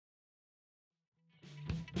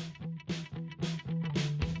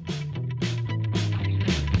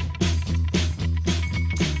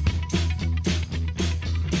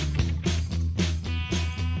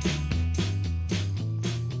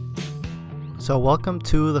So welcome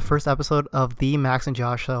to the first episode of the Max and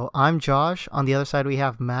Josh Show. I'm Josh. On the other side, we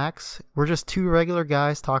have Max. We're just two regular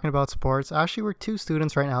guys talking about sports. Actually, we're two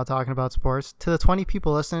students right now talking about sports. To the 20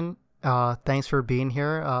 people listening, thanks for being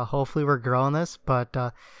here. Hopefully we're growing this,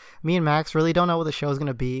 but me and Max really don't know what the show is going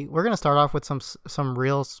to be. We're going to start off with some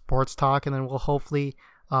real sports talk, and then we'll hopefully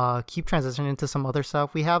keep transitioning into some other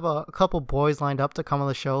stuff. We have a couple boys lined up to come on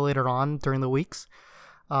the show later on during the weeks.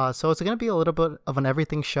 So it's going to be a little bit of an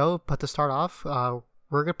everything show, but to start off,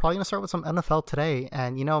 we're probably going to start with some NFL today.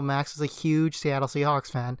 And, you know, Max is a huge Seattle Seahawks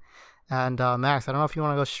fan. And, Max, I don't know if you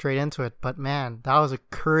want to go straight into it, but, man, that was a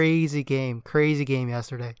crazy game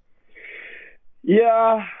yesterday.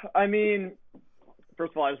 Yeah, I mean,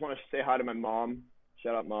 first of all, I just want to say hi to my mom.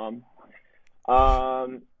 Shout out, Mom.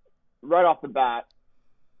 Right off the bat,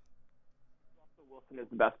 Russell Wilson is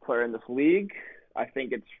the best player in this league. I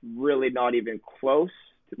think it's really not even close.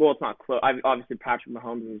 Well, it's not close. Obviously, Patrick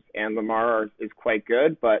Mahomes and Lamar is quite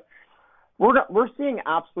good, but we're seeing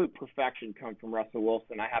absolute perfection come from Russell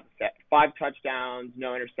Wilson. I have to say, 5 touchdowns,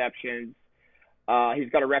 no interceptions. He's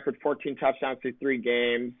got a record 14 touchdowns through 3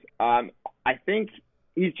 games. I think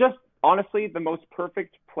he's just honestly the most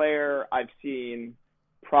perfect player I've seen.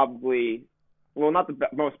 Probably, well, not the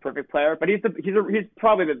most perfect player, but he's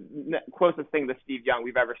probably the closest thing to Steve Young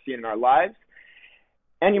we've ever seen in our lives.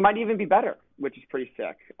 And he might even be better, which is pretty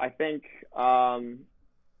sick. I think beyond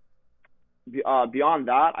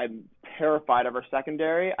that, I'm terrified of our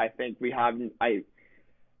secondary. I think we're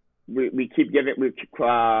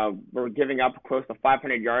giving up close to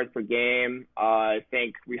 500 yards per game. I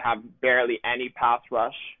think we have barely any pass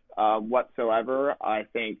rush whatsoever. I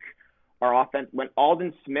think our offense, when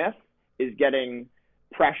Aldon Smith is getting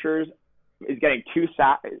pressures, is getting 2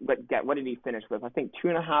 sacks. What did he finish with? I think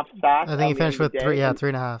 2.5 sacks. I think he finished with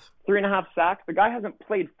 3.5. 3.5 sacks. The guy hasn't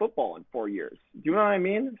played football in 4 years. Do you know what I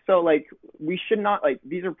mean? So, we should not,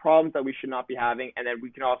 these are problems that we should not be having. And then we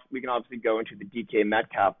can obviously go into the DK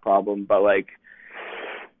Metcalf problem. But,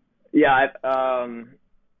 yeah.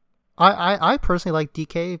 I personally like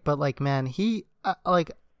DK, but, man, he,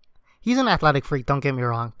 he's an athletic freak, don't get me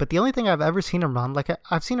wrong. But the only thing I've ever seen him run,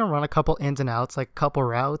 I've seen him run a couple ins and outs, a couple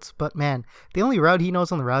routes. But, man, the only route he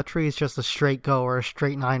knows on the route tree is just a straight go or a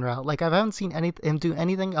straight 9 route. I haven't seen him do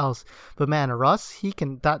anything else. But, man, Russ, he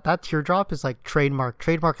can, that teardrop is trademark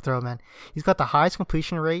throw, man. He's got the highest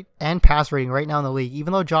completion rate and pass rating right now in the league.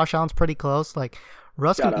 Even though Josh Allen's pretty close,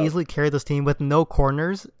 Russ can easily carry this team with no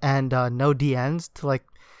corners and no DNs to,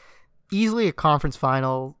 easily a conference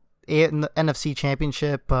final, in the NFC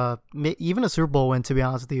Championship, even a Super Bowl win, to be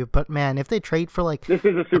honest with you. But man, if they trade for this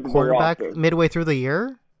is a Super Bowl quarterback roster midway through the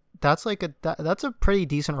year, that's that's a pretty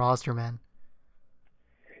decent roster, man.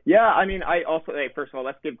 Yeah, I mean, I also first of all,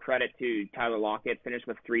 let's give credit to Tyler Lockett. Finished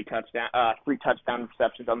with 3 touchdown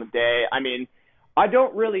receptions on the day. I mean, I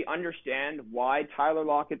don't really understand why Tyler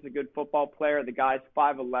Lockett's a good football player. The guy's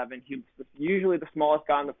 5'11". He's usually the smallest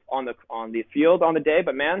guy on the field on the day,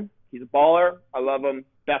 but man, he's a baller. I love him.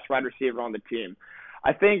 Best wide receiver on the team.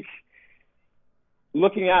 I think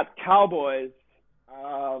looking at Cowboys,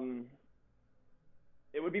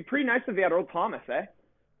 it would be pretty nice if they had Earl Thomas, eh?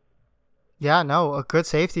 Yeah, no, a good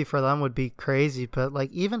safety for them would be crazy. But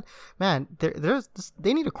even, man,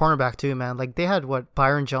 they need a cornerback too, man. They had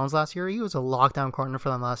Byron Jones last year. He was a lockdown corner for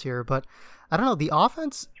them last year. But I don't know, the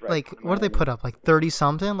offense, right. What did they put up? 30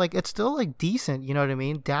 something? It's still decent. You know what I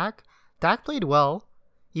mean? Dak played well.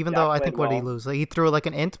 Even though I think what did he lose? He threw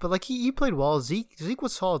an int, but he played well. Zeke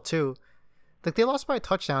was solid too. They lost by a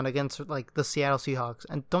touchdown against the Seattle Seahawks,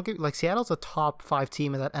 and don't get Seattle's a top 5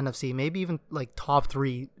 team in that NFC, maybe even top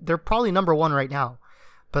 3. They're probably number 1 right now.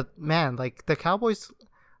 But man, the Cowboys,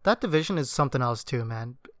 that division is something else too,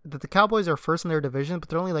 man. The Cowboys are first in their division, but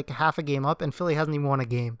they're only half a game up, and Philly hasn't even won a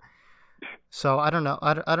game. So I don't know.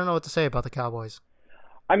 I don't know what to say about the Cowboys.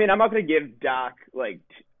 I mean, I'm not going to give Dak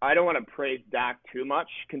I don't want to praise Dak too much,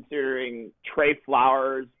 considering Trey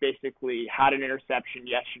Flowers basically had an interception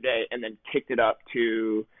yesterday and then kicked it up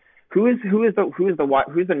to who is the number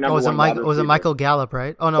one? Was it Michael Gallup,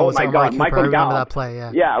 right? Oh no, oh my God, Michael I remember Gallup. that play.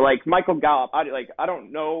 Yeah. Yeah, Michael Gallup. I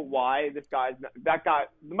don't know why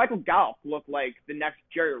Michael Gallup looked like the next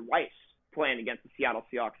Jerry Rice playing against the Seattle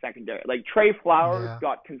Seahawks secondary. Trey Flowers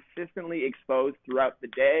got consistently exposed throughout the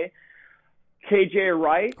day. KJ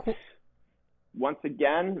Wright. Once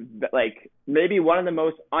again, maybe one of the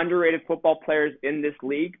most underrated football players in this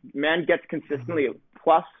league. Man gets consistently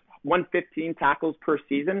plus 115 tackles per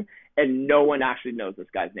season, and no one actually knows this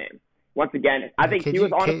guy's name. Once again, I think he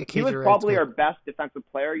was probably our best defensive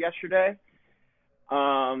player yesterday.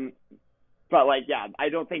 But I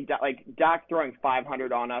don't think Dak throwing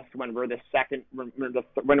 500 on us when we're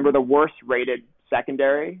the worst rated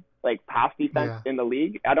secondary pass defense in the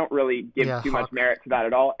league. I don't really give too much merit to that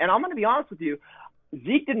at all. And I'm going to be honest with you,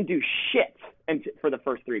 Zeke didn't do shit for the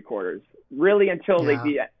first 3 quarters, really, until oh my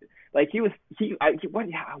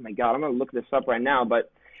God, I'm going to look this up right now,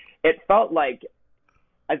 but it felt like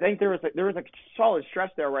I think there was a solid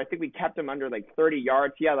stretch there where I think we kept him under 30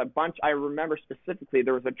 yards. He had a bunch. I remember specifically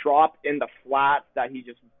there was a drop in the flat that he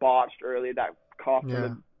just botched early that cost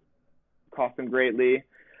him greatly.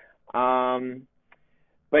 But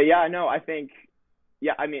I think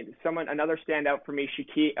another standout for me,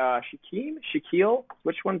 Shaquille.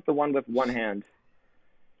 Which one's the one with one hand?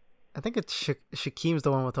 I think it's Shaquem's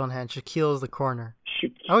the one with one hand. Shaquille's the corner.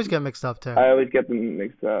 I always get mixed up too. I always get them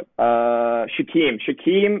mixed up.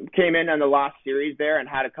 Shaquem came in on the last series there and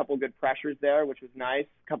had a couple good pressures there, which was nice.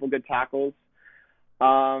 A couple good tackles.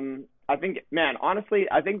 I think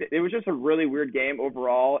that it was just a really weird game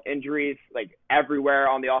overall. Injuries everywhere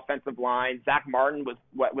on the offensive line. Zach Martin was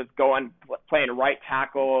playing right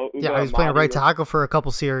tackle. He was playing right tackle for a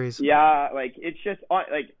couple series. Yeah, it's just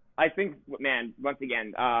I think, once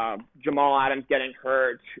again, Jamal Adams getting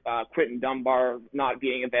hurt, Quentin Dunbar not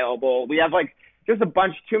being available. We have just a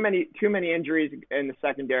bunch too many injuries in the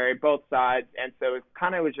secondary, both sides, and so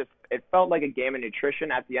it felt like a game of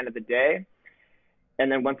nutrition at the end of the day.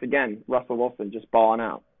 And then once again, Russell Wilson just balling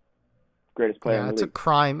out, greatest player in the league. It's a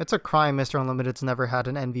crime. It's a crime Mr. Unlimited's never had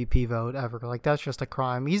an MVP vote ever. That's just a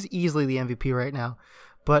crime. He's easily the MVP right now.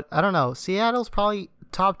 But I don't know. Seattle's probably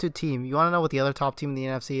top 2 team. You want to know what the other top team in the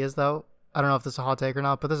NFC is, though? I don't know if this is a hot take or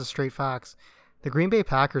not, but this is straight facts. The Green Bay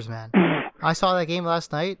Packers, man. I saw that game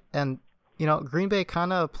last night, and Green Bay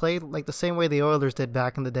kind of played the same way the Oilers did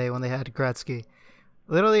back in the day when they had Gretzky.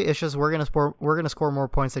 Literally, it's just we're gonna score more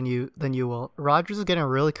points than you will. Rodgers is getting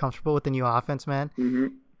really comfortable with the new offense, man. Mm-hmm.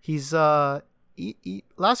 He's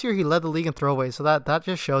last year he led the league in throwaways, so that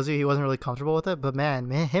just shows you he wasn't really comfortable with it. But man,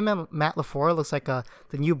 him and Matt LaFleur looks like the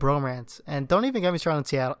new bromance. And don't even get me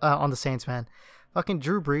started on the Saints, man. Fucking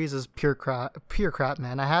Drew Brees is pure crap,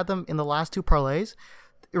 man. I had them in the last 2 parlays.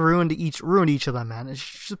 It ruined each of them, man.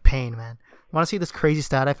 It's just pain, man. Want to see this crazy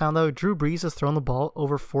stat I found though? Drew Brees has thrown the ball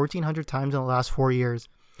over 1,400 times in the last 4 years.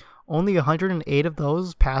 Only 108 of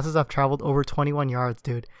those passes have traveled over 21 yards,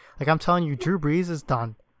 dude. I'm telling you, Drew Brees is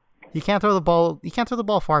done. He can't throw the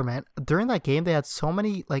ball far, man. During that game, they had so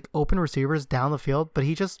many open receivers down the field, but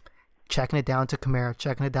he just checking it down to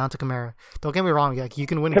Kamara. Don't get me wrong, you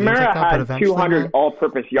can win games like that, but eventually, 200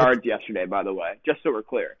 all-purpose yards yesterday, by the way, just so we're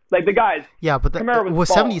clear. The guys. Yeah, but was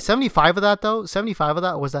 75 of that though. 75 of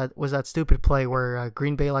that was that stupid play where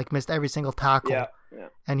Green Bay missed every single tackle,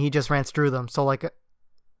 and he just ran through them. So don't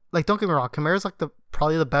get me wrong, Kamara's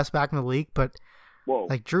probably the best back in the league, but. Whoa.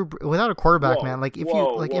 Drew without a quarterback, man.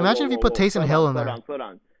 Imagine if you put Taysom Hill in there. Slow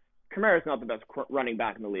down. Kamara's not the best running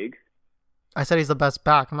back in the league. I said he's the best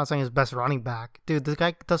back. I'm not saying he's the best running back. Dude, this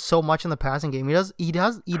guy does so much in the passing game. He does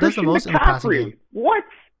the most in the passing game. What?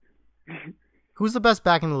 Who's the best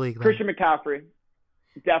back in the league then? Christian McCaffrey.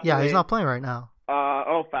 Definitely. Yeah, he's not playing right now.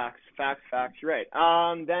 Facts. You're right.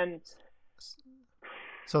 Then.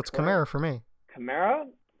 So it's Kamara for me. Kamara?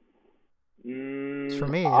 It's for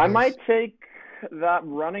me. I might take that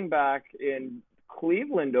running back in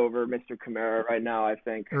Cleveland over Mr. Kamara right now, I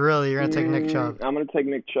think. Really? You're going to take Nick Chubb? I'm going to take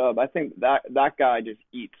Nick Chubb. I think that guy just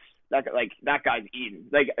eats. That guy's eating.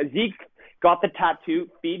 Zeke got the tattoo,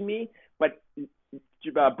 feed me, but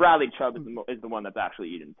Bradley Chubb is the one that's actually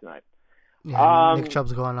eating tonight. Yeah, Nick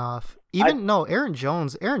Chubb's going off. Aaron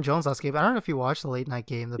Jones last game. I don't know if you watched the late night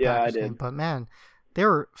game, Packers game, but man, they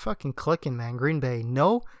were fucking clicking, man. Green Bay,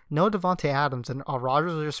 no Devontae Adams, and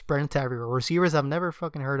Rodgers was just sprinting to everywhere. Receivers I've never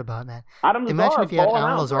fucking heard about, man. Imagine if you had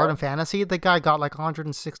Adam Lazard in fantasy. The guy got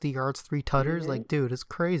 160 yards, 3 tutters. Mm-hmm. Dude, it's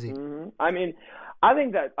crazy. Mm-hmm. I mean, I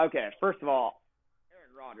think that first of all,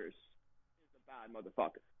 Aaron Rodgers is a bad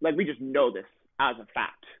motherfucker. We just know this as a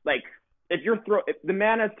fact. If the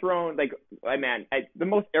man has thrown the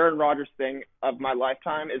most Aaron Rodgers thing of my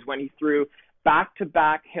lifetime is when he threw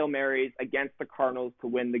back-to-back Hail Marys against the Cardinals to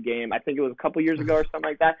win the game. I think it was a couple years ago or something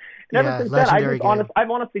like that. And ever since then,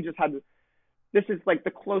 I've honestly just had this is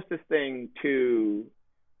the closest thing to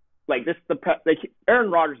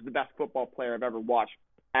Aaron Rodgers is the best football player I've ever watched,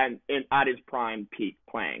 and at his prime peak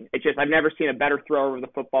playing. It's just I've never seen a better thrower of the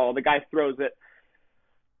football. The guy throws it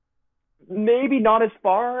maybe not as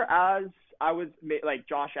far as like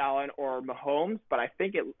Josh Allen or Mahomes, but I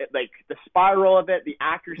think it like the spiral of it, the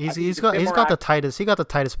accuracy. He's got the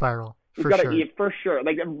tightest spiral. For sure.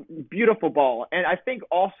 Like a beautiful ball. And I think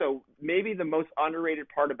also maybe the most underrated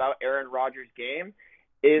part about Aaron Rodgers' game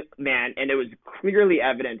is, man, and it was clearly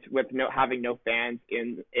evident with having no fans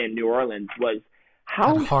in New Orleans, was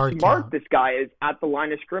how smart this guy is at the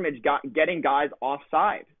line of scrimmage, getting guys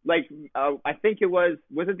offside. Like, I think it was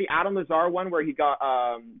it the Adam Lazar one where he got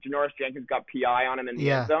Janoris Jenkins got PI on him in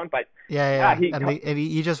the end zone? But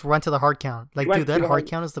he just went to the hard count. Like, dude, that hard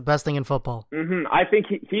count is the best thing in football. Mm-hmm. I think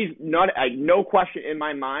he's not, no question in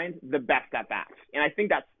my mind, the best at bats. And I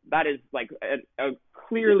think that is like a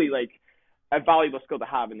clearly like a valuable skill to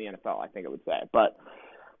have in the NFL, I think I would say. But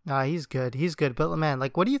he's good. He's good. But man,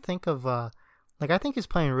 like, what do you think of like, I think he's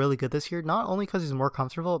playing really good this year, not only because he's more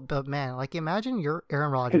comfortable, but man, like, imagine you're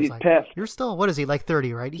Aaron Rodgers. He's like, pissed. You're still, what is he, like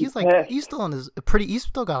 30, right? He's still in he's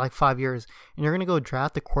still got like 5 years, and you're going to go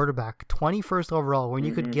draft the quarterback 21st overall when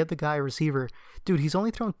you could give the guy a receiver. Dude, he's only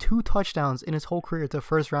thrown 2 touchdowns in his whole career to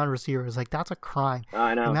first round receivers. Like, that's a crime.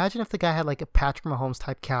 I know. Imagine if the guy had like a Patrick Mahomes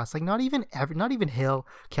type cast, like not even Hill,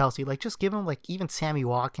 Kelsey, like just give him like even Sammy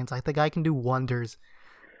Watkins. Like, the guy can do wonders.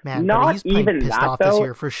 Man, but he's playing pissed off this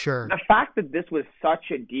year for sure. The fact that this was such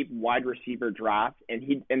a deep wide receiver draft and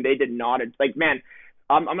they did not, like, man,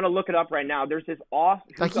 I'm gonna look it up right now. There's this awesome,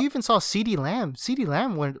 like, you even saw CeeDee Lamb. CeeDee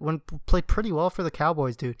Lamb played pretty well for the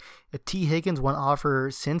Cowboys, dude. T. Higgins went off for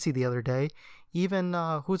Cincy the other day. Even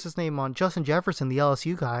who's his name on Justin Jefferson, the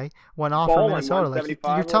LSU guy, went off for Minnesota. Like,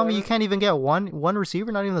 you're telling me you can't even get one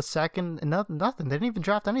receiver, not even the second, nothing. They didn't even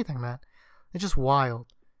draft anything, man. It's just wild.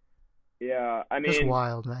 Yeah, I mean, just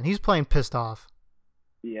wild, man. He's playing pissed off.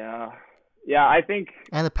 Yeah, I think.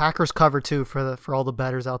 And the Packers cover too for all the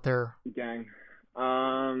bettors out there. Gang.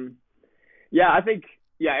 Yeah, I think.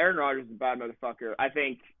 Yeah, Aaron Rodgers is a bad motherfucker. I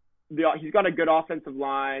think he's got a good offensive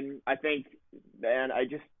line. I think, man,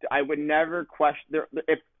 I would never question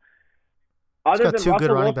if. Other than two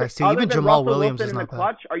good running backs too. Even Jamal Williams is not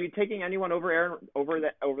bad. Are you taking anyone over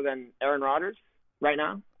Aaron Rodgers right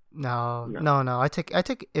now? No. I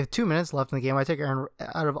take if 2 minutes left in the game, I take Aaron.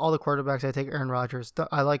 Out of all the quarterbacks, I take Aaron Rodgers.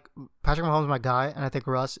 I like Patrick Mahomes, my guy, and I think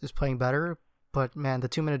Russ is playing better. But man, the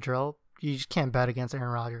 2-minute drill, you just can't bet against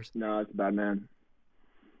Aaron Rodgers. No, it's a bad man.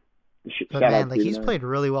 But man, like, he's played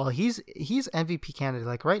really well. He's MVP candidate.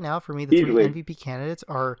 Like, right now for me, the 3 MVP candidates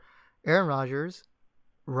are Aaron Rodgers,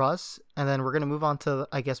 Russ, and then we're gonna move on to,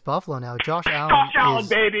 I guess, Buffalo now. Josh Allen,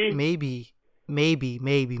 baby. Maybe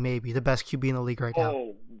the best QB in the league right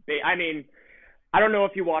now. I mean, I don't know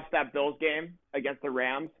if you watched that Bills game against the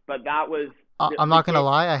Rams, but that was. I'm not gonna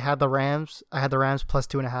lie. I had the Rams plus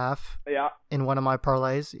 2.5. Yeah. In one of my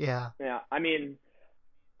parlays. Yeah. Yeah. I mean,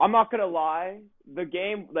 I'm not gonna lie.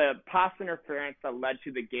 The pass interference that led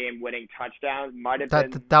to the game-winning touchdown might have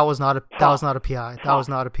been. That was not a PI. That was not a PI.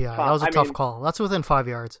 That was a tough call. That's within 5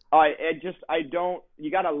 yards.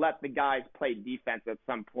 You gotta let the guys play defense at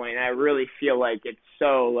some point. And I really feel like it's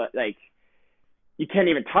so like you can't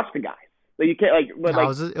even touch the guys. Like, you can't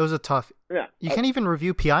it was a tough. Yeah. You can't even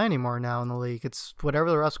review PI anymore now in the league. It's whatever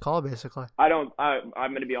the refs call, basically. I'm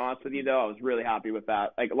gonna be honest with you though. I was really happy with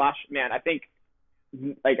that. Like, I think.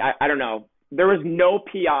 Like, I don't know. There was no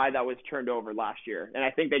PI that was turned over last year, and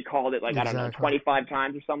I think they called it, like, exactly. I don't know, 25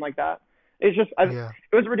 times or something like that. It's just it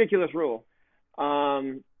was a ridiculous rule.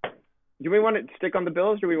 Do we want to stick on the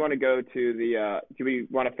Bills, or do we want to go to the do we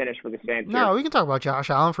want to finish for the Saints? No, we can talk about Josh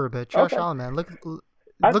Allen for a bit. Josh Allen, man, look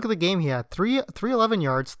at the game he had. 311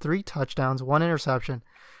 yards, 3 touchdowns, 1 interception.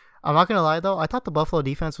 I'm not gonna lie though, I thought the Buffalo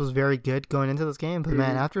defense was very good going into this game, but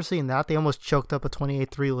man, after seeing that, they almost choked up a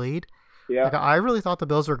 28-3 lead. Yeah. Like, I really thought the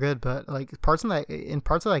Bills were good, but like parts of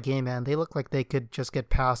that game, man, they looked like they could just get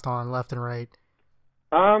passed on left and right.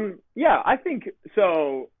 Yeah, I think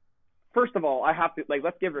so. First of all, I have to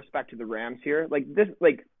let's give respect to the Rams here.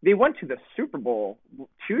 They went to the Super Bowl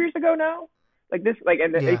 2 years ago now. They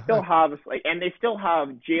still have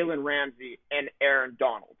Jalen Ramsey and Aaron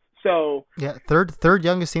Donald. So yeah, third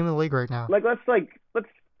youngest team in the league right now. Let's think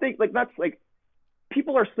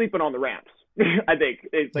people are sleeping on the Rams. I think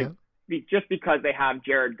it's just because they have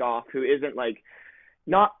Jared Goff, who isn't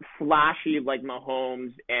not flashy like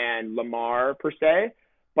Mahomes and Lamar per se,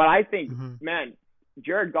 but I think man,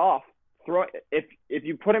 Jared Goff if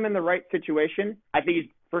you put him in the right situation, I think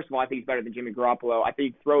he's better than Jimmy Garoppolo. I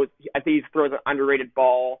think he throws an underrated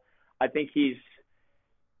ball. I think he's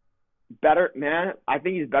better, man. I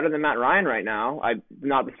think he's better than Matt Ryan right now.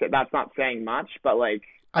 That's not saying much, but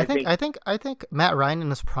I think Matt Ryan in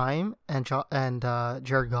his prime and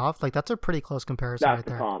Jared Goff, that's a pretty close comparison right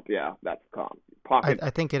there. Comp, yeah, that's the comp. pocket, I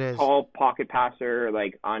think it is. tall pocket passer,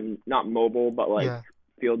 like on not mobile, but like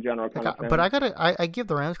field general kind of thing. But I give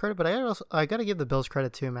the Rams credit, but I gotta give the Bills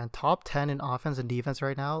credit too, man. Top 10 in offense and defense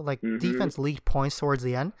right now. Like defense leaked points towards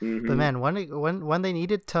the end, but man, when they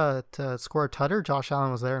needed to score a tutter, Josh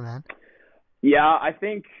Allen was there, man. Yeah, I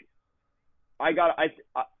think I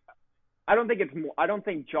don't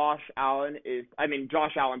think Josh Allen is. I mean,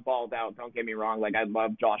 Josh Allen balled out. Don't get me wrong. Like I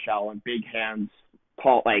love Josh Allen, big hands,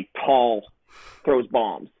 tall, throws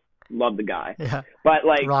bombs. Love the guy. Yeah. But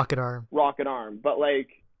like rocket arm. But like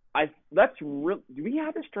do we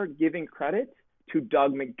have to start giving credit to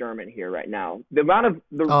Doug McDermott here right now? The amount of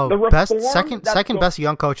the best second best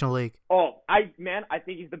young coach in the league. Oh, I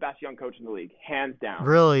think he's the best young coach in the league, hands down.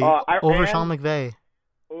 Really? Over Sean McVay.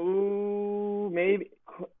 Ooh, maybe,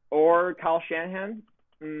 or Kyle Shanahan.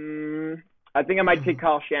 I think I might take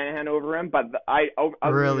Kyle Shanahan over him, but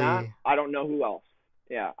other than that, I don't know who else.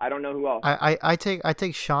 Yeah, I don't know who else. I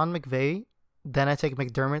take Sean McVay, then I take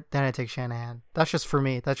McDermott, then I take Shanahan. That's just for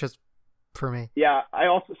me. Yeah, I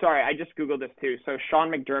just Googled this too. So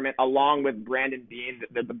Sean McDermott, along with Brandon Beane,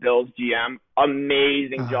 the Bills GM,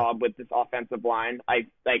 amazing job with this offensive line. I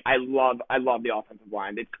love the offensive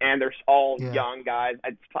line. And they're all young guys.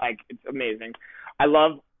 It's amazing. I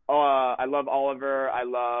love Oliver. I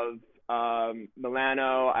love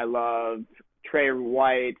Milano. I love Trey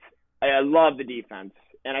White. I love the defense.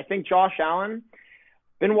 And I think Josh Allen,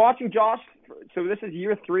 been watching Josh, so this is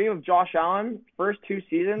year 3 of Josh Allen, first 2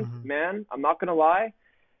 seasons, man, I'm not going to lie.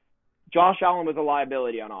 Josh Allen was a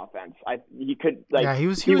liability on offense.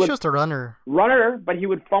 He was just a runner, but he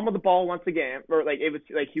would fumble the ball once a game, or like it was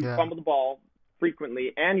like he would fumble the ball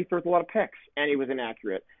frequently, and he throws a lot of picks, and he was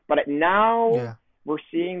inaccurate. But now we're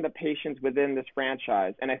seeing the patience within this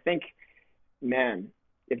franchise, and I think, man,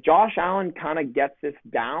 if Josh Allen kind of gets this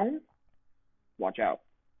down, watch out.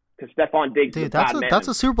 Because Stephon Diggs is a bad man. That's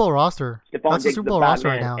a Super Bowl roster. That's a Super Bowl roster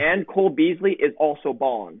right now. And Cole Beasley is also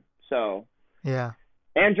balling. So yeah.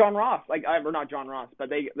 And John Ross, or not John Ross,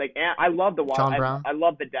 but I love the John Brown. I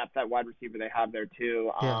love the depth at wide receiver they have there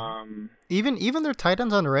too. Yeah. Even their tight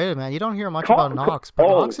end's underrated, man. You don't hear much about Knox, but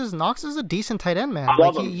Knox is a decent tight end, man.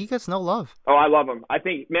 He gets no love. Oh, I love him. I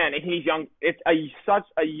think, man, he's young. It's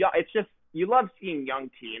it's just, you love seeing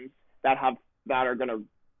young teams that are gonna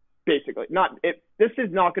basically this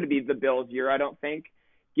is not going to be the Bills' year, I don't think.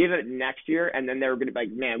 Give it next year, and then they're going to be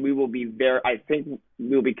like, man, we will be there. I think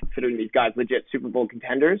we'll be considering these guys legit Super Bowl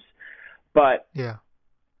contenders. But yeah,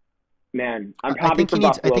 man, I'm happy for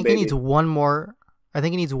Buffalo. I think he needs one more. I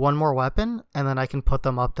think he needs one more weapon, and then I can put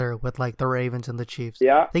them up there with like the Ravens and the Chiefs.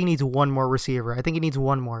 Yeah, I think he needs one more receiver. I think he needs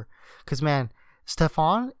one more, because man,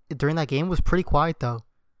 Stephon during that game was pretty quiet though.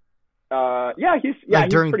 He's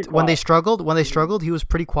pretty quiet. When they struggled, he was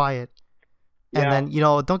pretty quiet. And then,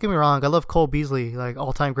 don't get me wrong, I love Cole Beasley, like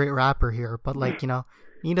all-time great rapper here, but like, you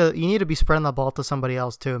need to be spreading the ball to somebody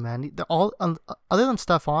else too, man. Other than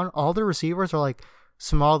Stephon, all the receivers are like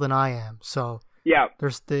smaller than I am. So yeah,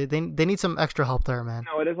 they need some extra help there, man.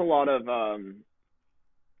 No, it is a lot of I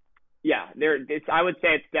would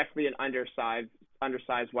say it's definitely an undersized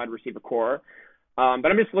wide receiver core. But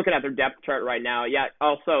I'm just looking at their depth chart right now. Yeah.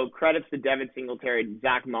 Also, credits to Devin Singletary,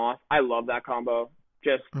 Zach Moss. I love that combo.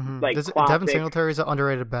 Just classic. Devin Singletary is an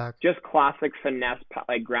underrated back. Just classic finesse,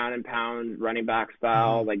 like ground and pound running back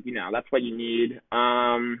style. That's what you need.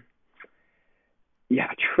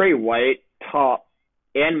 Trey White, top,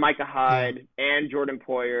 and Micah Hyde, and Jordan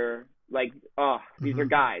Poyer. These are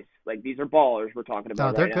guys. These are ballers we're talking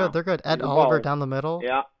about. No, they're good. They're good. Ed Oliver down the middle.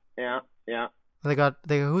 Yeah.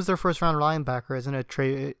 Who's their first round linebacker? Isn't it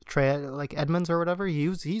Trey like Edmonds or whatever?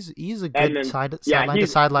 He's a good Edmonds.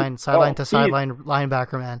 sideline to sideline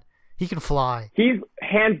linebacker, man. He can fly. He's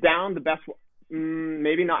hands down the best.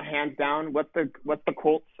 Maybe not hands down. What's the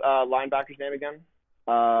Colts linebacker's name again?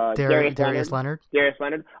 Darius Leonard. Darius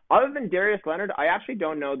Leonard. Other than Darius Leonard, I actually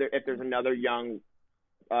don't know if there's another young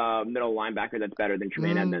middle linebacker that's better than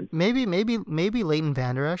Tremaine Edmonds. Maybe Leighton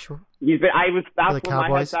Vander Esch. That's where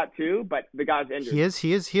my head's at too, but the guy's injured.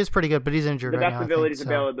 He is pretty good, but he's injured right now. The best ability is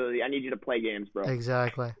availability. I need you to play games, bro.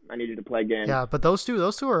 Exactly. I need you to play games. Yeah, but those two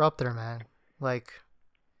are up there, man. Man.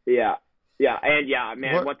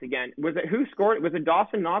 Once again, who scored? Was it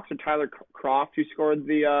Dawson Knox or Tyler Croft who scored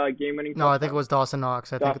the game-winning touchdown? No, I think it was Dawson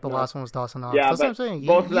Knox. I think the last one was Dawson Knox. Yeah, that's what I'm saying.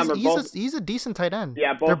 Both of them are he's a decent tight end.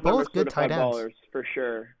 Yeah, they're both good tight ends. Ballers, for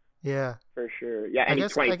sure. Yeah, for sure. Yeah, and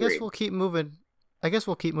I guess we'll keep moving. I guess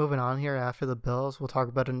we'll keep moving on here after the Bills. We'll talk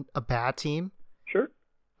about a bad team. Sure.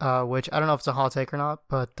 Which I don't know if it's a hot take or not,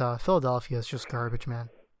 but Philadelphia is just garbage, man.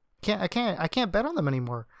 I can't bet on them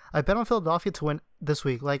anymore. I bet on Philadelphia to win this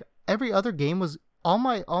week. Like every other game was all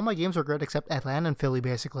my games were good except Atlanta and Philly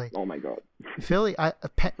basically. Oh my god. Philly,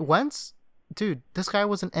 Wentz, dude, this guy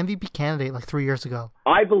was an MVP candidate like 3 years ago.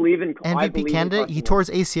 I believe in MVP candidate. He tore his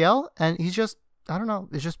ACL, and he's just, I don't know,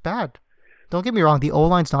 it's just bad. Don't get me wrong, the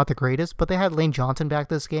O-line's not the greatest, but they had Lane Johnson back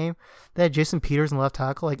this game. They had Jason Peters in left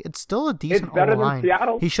tackle. Like, it's still a decent It's better O-line. than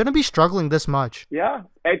Seattle. He shouldn't be struggling this much. Yeah.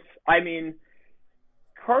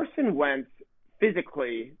 Carson Wentz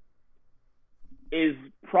physically is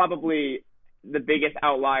probably the biggest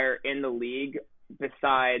outlier in the league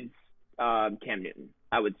besides Cam Newton,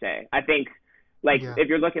 I would say. I think, if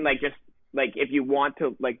you're looking if you want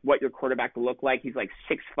to, what your quarterback to look like, he's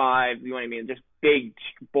 6'5", you know what I mean? Just big,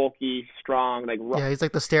 bulky, strong, Yeah, he's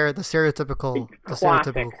like the stereotypical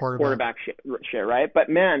quarterback shit, right? But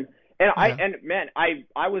man,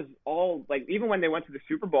 I was all even when they went to the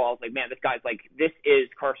Super Bowl, I was like, man, this guy's this is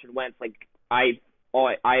Carson Wentz. I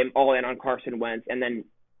am all in on Carson Wentz, and then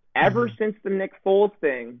ever since the Nick Foles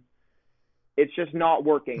thing, it's just not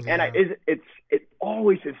working. Yeah. And it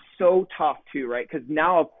always is so tough too, right? Because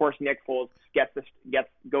now, of course, Nick Foles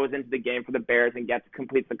goes into the game for the Bears and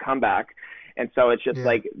completes the comeback, and so it's just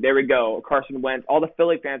there we go, Carson Wentz. All the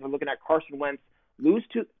Philly fans are looking at Carson Wentz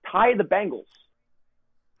tie the Bengals.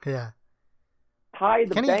 Yeah. Tie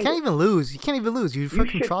the Bengals. You can't even lose. You can't even lose. You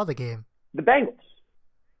freaking draw the game. The Bengals.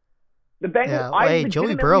 The Bengals. Yeah. Hey,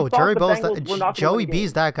 Joey Burrow. Joey B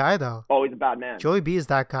is that guy though. Oh, he's a bad man. Joey B is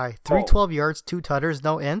that guy. 312 yards, 2 tutters,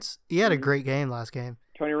 no ints. He had a great game last game.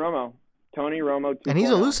 Tony Romo. And he's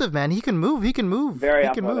elusive, man. He can move. He can move. Very he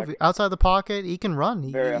athletic. can move outside the pocket. He can run.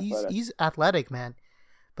 Athletic. He's athletic, man.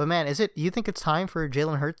 But man, you think it's time for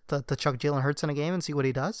Jalen Hurts to chuck Jalen Hurts in a game and see what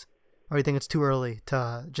he does? Or do you think it's too early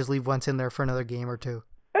to just leave Wentz in there for another game or two?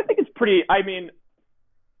 I think it's pretty. I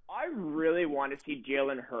really want to see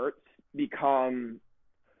Jalen Hurts become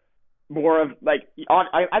more of I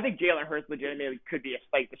think Jalen Hurts legitimately could be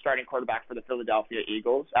the starting quarterback for the Philadelphia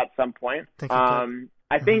Eagles at some point.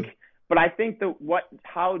 I think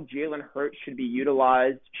how Jalen Hurts should be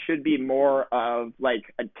utilized should be more of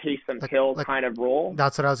a Taysom Hill kind of role.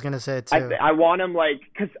 That's what I was gonna say too. I want him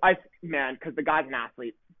because the guy's an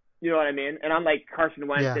athlete. You know what I mean? And unlike Carson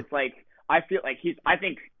Wentz, it's I feel like I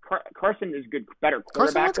think Carson is better quarterback.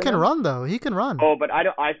 Carson Wentz can run though. He can run. Oh, but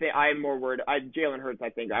I'm more worried. Jalen Hurts, I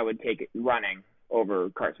think I would take it running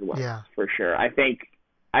over Carson Wentz for sure.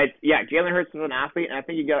 Jalen Hurts is an athlete, and I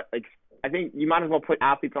think I think you might as well put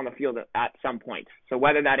athletes on the field at some point. So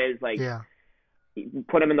whether that is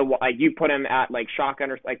put him in you put him at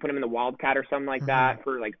shotgun or put him in the wildcat or something like that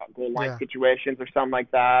for goal line situations or something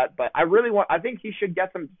like that. But I think he should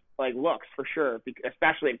get some looks for sure,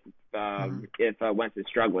 especially if Wentz is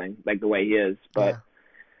struggling the way he is. But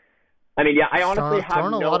I honestly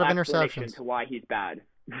have no explanation to why he's bad.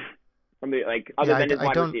 Other than his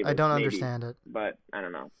wide receivers, I don't understand it. But I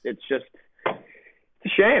don't know. It's a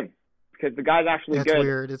shame because the guy's actually good. It's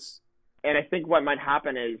weird. And I think what might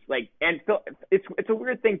happen is it's a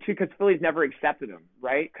weird thing too because Philly's never accepted him,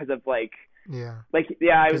 right? Because of it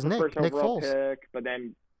was the first overall pick, but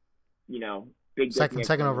then big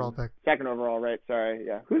second overall pick. Second overall, right? Sorry,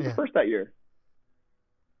 yeah. Who's the first that year?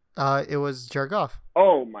 It was Jared Goff.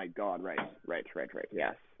 Oh my God! Right.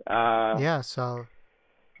 Yes. So,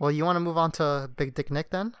 well, you want to move on to Big Dick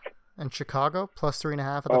Nick then? And Chicago plus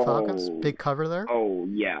 3.5 of the Falcons. Big cover there. Oh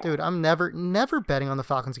yeah, dude, I'm never betting on the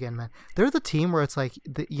Falcons again, man. They're the team where it's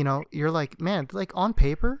you're man, on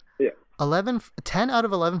paper, 10 out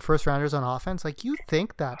of 11 first rounders on offense. You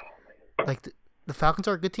think that the Falcons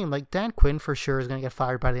are a good team. Dan Quinn for sure is gonna get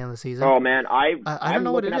fired by the end of the season. Oh man, I don't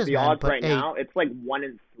know what it is, the odds right now. It's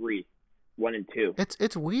 1-3, 1-2.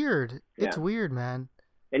 It's weird. Yeah. It's weird, man.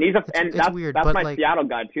 And that's weird. That's my Seattle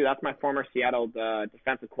guy too. That's my former Seattle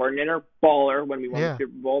defensive coordinator, baller when we won the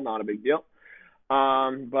Super Bowl. Not a big deal.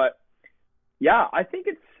 But yeah, I think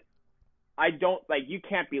you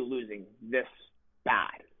can't be losing this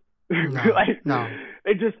bad. No.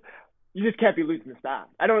 You just can't be losing this bad.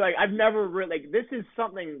 I don't I've never really this is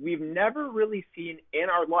something we've never really seen in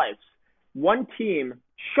our lives. One team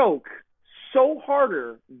choke so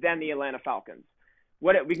harder than the Atlanta Falcons.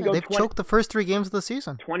 They've choked the first 3 games of the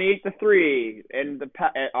season. 28-3 and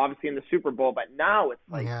obviously in the Super Bowl, but now it's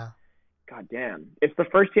God damn. It's the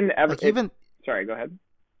first team to ever sorry, go ahead.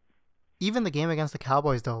 Even the game against the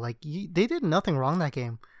Cowboys though, they did nothing wrong that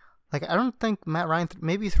game. I don't think Matt Ryan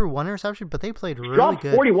maybe threw 1 interception, but they played really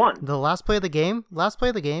good. 41. The last play of the game,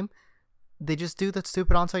 they just do that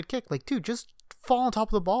stupid onside kick. Dude, just fall on top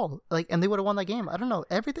of the ball. And they would have won that game. I don't know.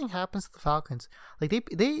 Everything happens to the Falcons.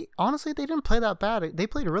 They honestly, they didn't play that bad. They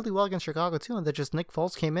played really well against Chicago too, and just Nick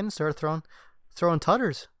Foles came in and started throwing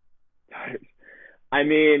tutters. I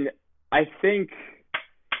think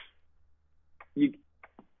you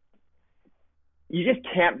you just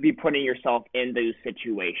can't be putting yourself in those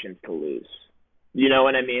situations to lose. You know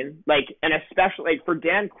what I mean? Like, and especially like for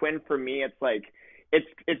Dan Quinn, for me, it's like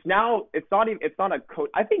it's now it's not even it's not a coach.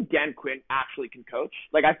 I think Dan Quinn actually can coach.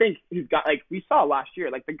 Like, I think he's got, like we saw last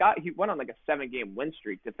year, like the guy, he went on like a 7-game win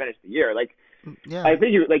streak to finish the year. Like, Yeah. I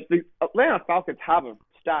think like the Atlanta Falcons have a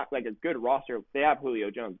stack, like a good roster. They have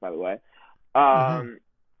Julio Jones, by the way.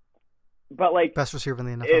 But like Best receiver in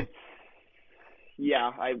the NFL. it's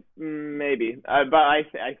yeah, maybe, but I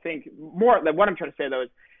think more. Like, what I'm trying to say though is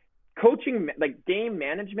coaching, like game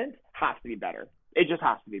management, has to be better. It just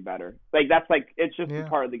has to be better. Like that's like it's just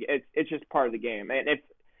part of the it's just part of the game. And if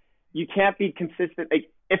you can't be consistent,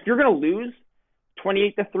 like if you're gonna lose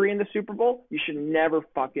 28-3 in the Super Bowl, you should never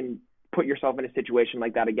fucking put yourself in a situation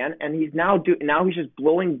like that again. And he's now he's just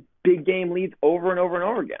blowing big game leads over and over and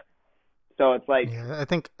over again. So it's like, yeah, I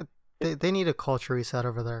think they need a culture reset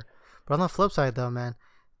over there. But on the flip side, though, man,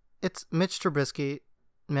 it's Mitch Trubisky.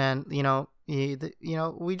 Man,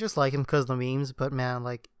 we just like him because of the memes. But man,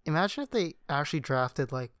 like, imagine if they actually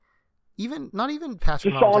drafted like not even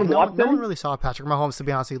Patrick Mahomes. Like, no one really saw Patrick Mahomes, to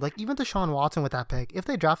be honest with you. Like, even Deshaun Watson with that pick. If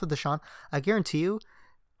they drafted Deshaun, I guarantee you,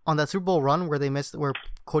 on that Super Bowl run where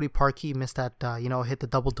Cody Parkey missed that, hit the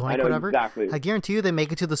double doink, whatever. Exactly. I guarantee you they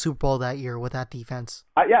make it to the Super Bowl that year with that defense.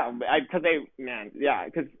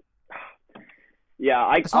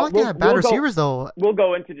 It's not like they have bad receivers, though. We'll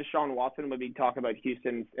go into Deshaun Watson when we talk about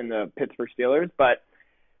Houston and the Pittsburgh Steelers, but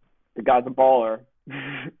the guy's a baller.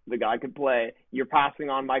 The guy could play. You're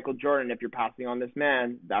passing on Michael Jordan if you're passing on this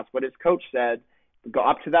man. That's what his coach said. Go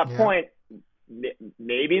up to that point.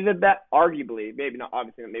 Maybe arguably, maybe not,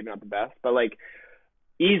 obviously, maybe not the best, but like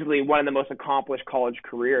easily one of the most accomplished college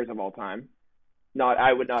careers of all time.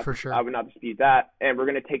 I would not dispute that. And we're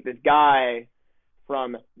going to take this guy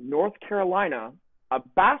from North Carolina, a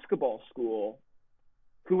basketball school,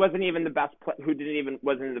 who wasn't even the best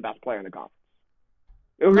wasn't the best player in the conference,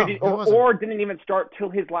 or didn't even start till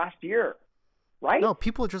his last year. Right? No,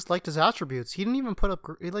 people just liked his attributes. He didn't even put up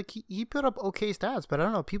he put up okay stats, but I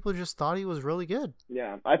don't know. People just thought he was really good.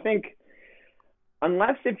 Yeah, I think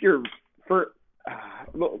unless if you're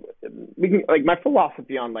we can, like, my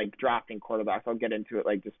philosophy on like drafting quarterbacks. I'll get into it,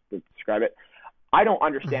 like, just to describe it. I don't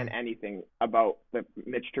understand anything about the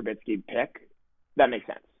Mitch Trubisky pick that makes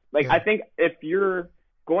sense. Like, I think if you're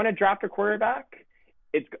going to draft a quarterback,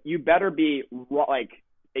 you better be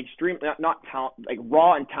extreme, not talent, like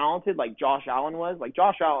raw and talented, like Josh Allen was. Like,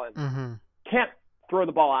 Josh Allen can't throw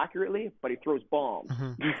the ball accurately, but he throws bombs,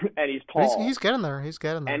 and he's tall. He's getting there.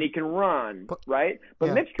 And he can run, right?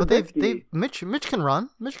 But Mitch Trubisky, Mitch can run.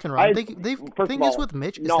 Mitch can run. Thing is with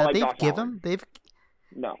Mitch is that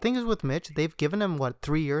they've given him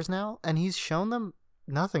 3 years now, and he's shown them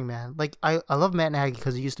nothing, man. Like, I love Matt Nagy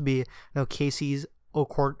because he used to be KC's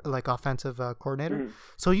offensive coordinator,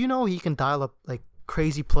 so he can dial up like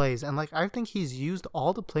crazy plays, and like I think he's used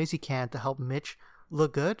all the plays he can to help Mitch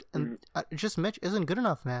look good, and just Mitch isn't good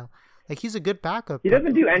enough, man. Like, he's a good backup. He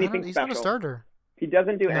doesn't do anything special. He's not a starter. He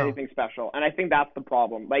doesn't do anything special, and I think that's the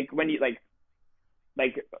problem. Like, when you like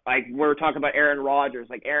we're talking about Aaron Rodgers,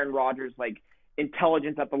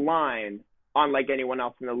 intelligence at the line, unlike anyone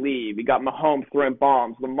else in the league. We got Mahomes throwing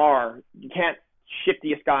bombs, Lamar. You can't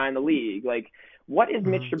shiftiest guy in the league. Like, what is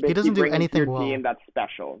Mitch Trubisky bringing to your team that's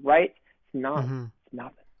special, right? It's not.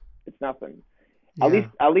 It's nothing. Yeah.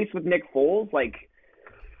 At least with Nick Foles, like,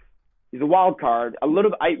 he's a wild card.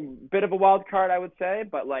 Bit of a wild card, I would say,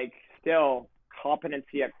 but like still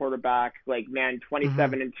competency at quarterback. Like, man,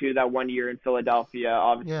 27-2 that 1 year in Philadelphia,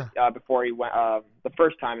 obviously, before he went the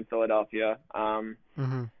first time in Philadelphia.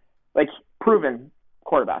 Like, proven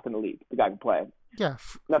quarterback in the league. The guy can play. Yeah,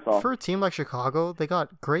 that's all. For a team like Chicago, they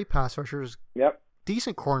got great pass rushers. Yep.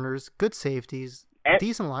 Decent corners, good safeties, and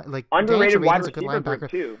decent like underrated wide receiver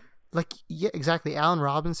group too. Like, yeah, exactly. Allen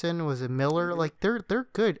Robinson, was a Miller. Like, they're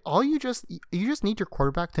good. All you just need your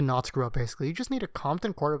quarterback to not screw up. Basically, you just need a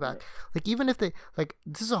competent quarterback. Like, even if they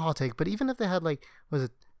this is a hot take, but even if they had was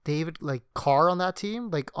it David Carr on that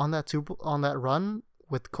team, on that run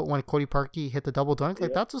when Cody Parkey hit the double dunk,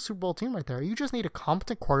 that's a Super Bowl team right there. You just need a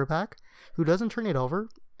competent quarterback who doesn't turn it over,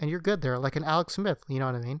 and you're good there, like an Alex Smith. You know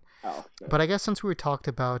what I mean? But I guess since we talked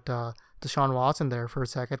about Deshaun Watson there for a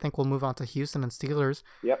sec, I think we'll move on to Houston and Steelers.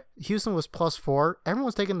 Yep. Houston was +4. Everyone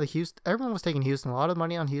was taking Houston. A lot of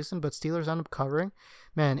money on Houston, but Steelers ended up covering.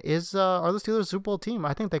 Man, are the Steelers a Super Bowl team?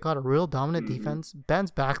 I think they got a real dominant defense.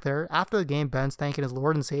 Ben's back there. After the game, Ben's thanking his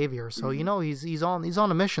Lord and Savior. So he's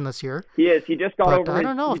on a mission this year. He is. He just got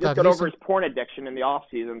over his porn addiction in the off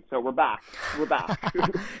season. So we're back.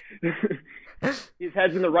 His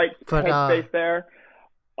head's in the right headspace there.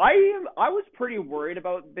 I was pretty worried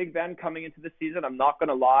about Big Ben coming into the season. I'm not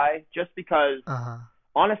gonna lie, just because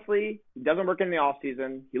honestly, he doesn't work in the off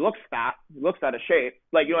season. He looks fat. He looks out of shape.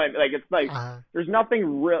 Like, you know, like it's like there's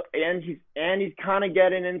nothing real, and he's kind of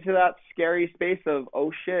getting into that scary space of,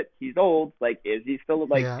 oh shit, he's old. Like, is he still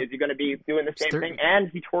like is he gonna be doing the same thing? And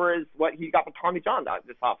he tore he got the Tommy John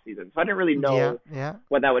this off season, so I didn't really know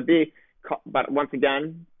what that would be. But once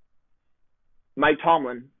again, Mike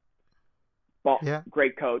Tomlin.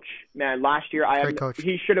 Great coach, man. Last year,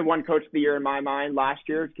 he should have won Coach of the Year in my mind last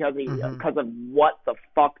year because of what the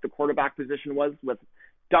fuck the quarterback position was with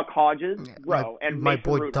Duck Hodges, and my Mason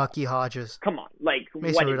boy Rudolph. Ducky Hodges. Come on, like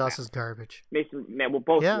Mason Rudolph is garbage. Well,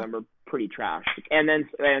 both of them are pretty trash. And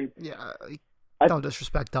don't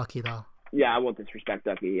disrespect Ducky though. Yeah, I won't disrespect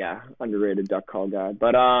Ducky. Yeah, underrated duck call guy.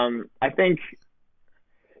 But I think.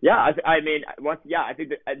 Yeah, I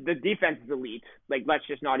think the defense is elite. Like, let's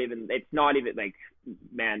just not even. It's not even like,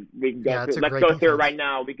 man. We can go through. Let's go through it right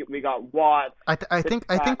now. We got Watts. I think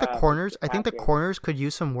the corners. I think the corners could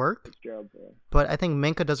use some work. But I think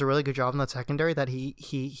Minka does a really good job in that secondary. That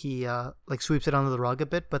he like sweeps it under the rug a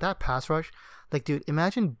bit. But that pass rush, like, dude,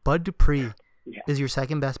 imagine Bud Dupree is your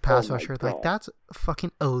second best pass rusher. God. Like, that's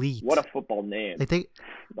fucking elite. What a football name.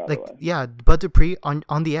 Bud Dupree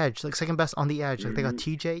on the edge, like second best on the edge. Like, they got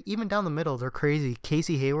TJ, even down the middle, they're crazy.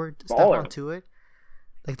 Casey Hayward, step onto it.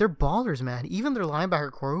 Like, they're ballers, man. Even their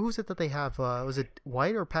linebacker core, who is it that they have? Was it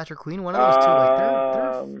White or Patrick Queen? One of those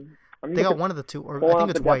two. Like, they got one of the two, or I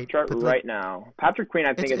think it's White. But right now, Patrick Queen,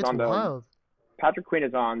 I think is on the. Patrick Queen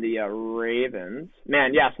is on the Ravens.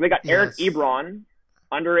 Man, yeah. So they got Eric Ebron,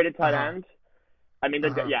 underrated tight end. I mean,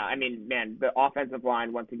 the offensive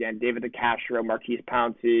line once again: David DeCastro, Marquise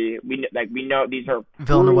Pouncey. We know these are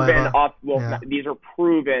these are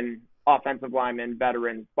proven offensive linemen,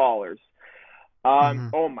 veterans, ballers.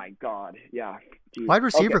 Oh my God, yeah. Geez. Wide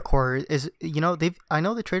receiver core is, I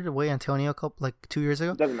know they traded away Antonio 2 years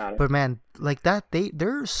ago. Doesn't matter. But man, like that,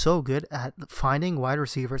 they're so good at finding wide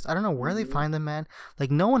receivers. I don't know where they find them, man.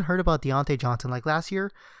 Like, no one heard about Deontay Johnson like last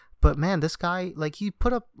year. But man, this guy, like, he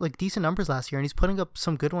put up like decent numbers last year, and he's putting up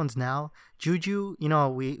some good ones now. Juju, we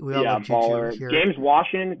all love baller. Juju here. James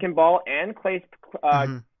Washington can ball, and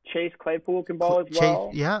Chase Claypool can ball as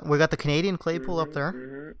well. We got the Canadian Claypool up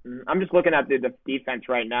there. I'm just looking at the defense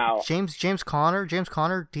right now. James Conner,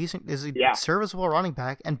 decent, is a serviceable running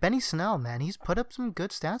back, and Benny Snell, man, he's put up some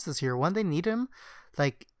good stats this year. When they need him,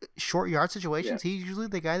 like short yard situations, he's usually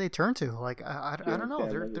the guy they turn to. Like, I don't know,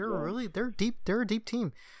 they're deep. They're a deep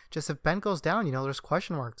team. Just if Ben goes down, there's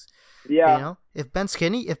question marks. Yeah. If Ben's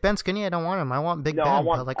skinny, I don't want him. I want Big Ben.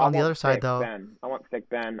 On the other side, though, I want thick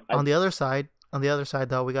Ben. On the other side,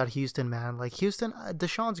 though, we got Houston, man. Like, Houston,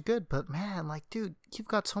 Deshaun's good, but man, like, dude, you've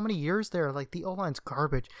got so many years there. Like, the O-line's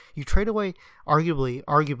garbage. You trade away, arguably,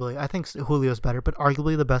 I think Julio's better, but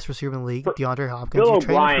arguably the best receiver in the league, DeAndre Hopkins. Bill You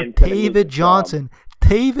traded for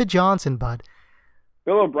David Johnson, bud.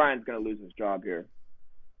 Bill O'Brien's gonna lose his job here.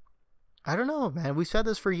 I don't know, man. We've said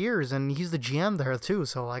this for years, and he's the GM there too.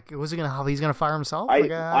 So, like, he's gonna fire himself?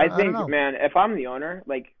 I think, man, if I'm the owner,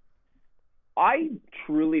 like, I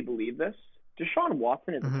truly believe this. Deshaun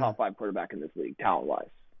Watson is a top 5 quarterback in this league,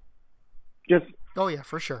 talent-wise.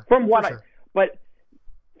 For sure. But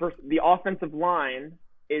for the offensive line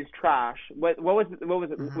is trash. What was it?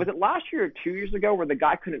 Was it last year or 2 years ago where the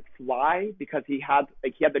guy couldn't fly because he had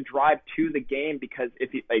to drive to the game because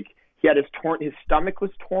if he had his stomach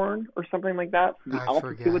was torn or something like that. The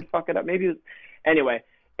altitude would fuck it up. Maybe it was, anyway.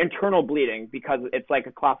 Internal bleeding, because it's like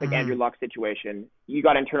a classic Andrew Luck situation. You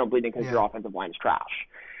got internal bleeding because your offensive line is trash.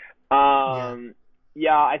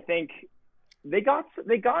 I think they got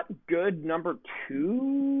good number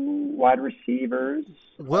 2 wide receivers.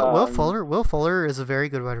 Will Fuller is a very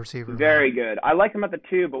good wide receiver. Very good. I like him at the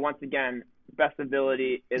 2, but once again, best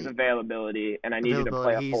ability is availability, and I need you to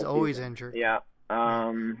play a full He's always season. Injured. Yeah.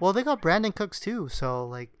 Well, they got Brandon Cooks too, so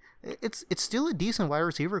like it's still a decent wide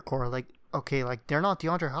receiver core. Like, okay, like they're not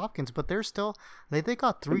DeAndre Hopkins, but they're still they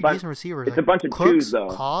got 3 decent receivers. It's a bunch of Cooks, 2s though.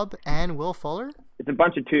 Cobb and Will Fuller. It's a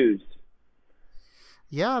bunch of 2s.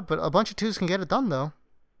 Yeah, but a bunch of 2s can get it done though.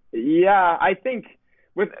 Yeah, I think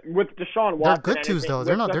with Deshaun Watson, they're good 2s though.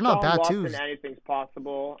 They're not bad Watson, 2s. Anything's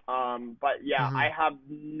possible. But yeah, I have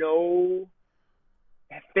no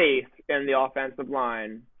faith in the offensive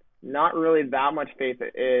line. Not really that much faith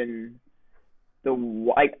in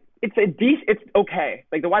it's okay.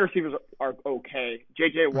 Like, the wide receivers are okay.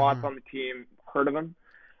 J.J. Watt's on the team. Heard of him.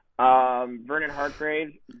 Vernon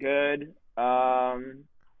Hargrave, good.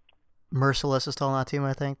 Merciless is still on that team,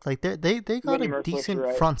 I think. Like, they got a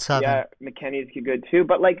decent front seven. Yeah, McKinney's good too.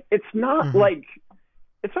 But, like, it's not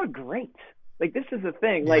it's not great. Like, this is the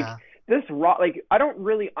thing. Like, Yeah. I don't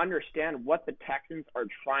really understand what the Texans are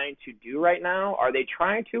trying to do right now. Are they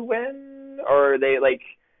trying to win, or are they like,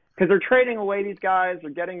 because they're trading away these guys,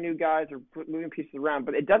 they're getting new guys, they're moving pieces around,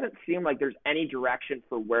 but it doesn't seem like there's any direction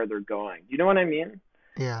for where they're going. You know what I mean?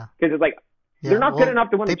 Yeah. Because it's like they're not good enough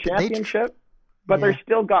to win the championship, but yeah. they're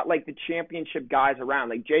still got like the championship guys around,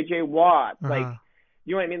 like J.J. Watt, like.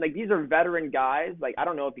 You know what I mean? Like, these are veteran guys. Like, I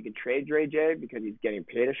don't know if you could trade J.J. because he's getting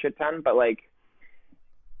paid a shit ton, but like,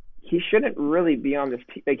 he shouldn't really be on this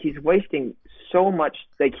team. Like, he's wasting so much.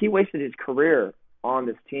 Like, he wasted his career on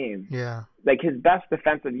this team. Yeah. Like, his best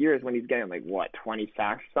defensive year is when he's getting, like, what, 20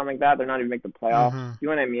 sacks, something like that? They're not even making the playoffs. You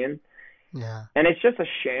know what I mean? Yeah. And it's just a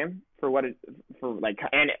shame and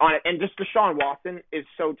just Deshaun Watson is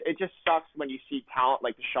so – it just sucks when you see talent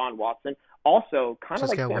like Deshaun Watson. Also, kind of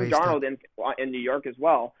like Sam Darnold in New York as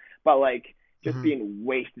well, but, like, just being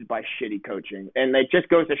wasted by shitty coaching. And it just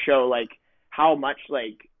goes to show, like, how much,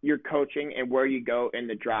 like, your coaching and where you go in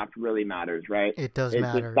the draft really matters, right? It does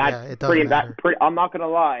matter. It does matter. I'm not going to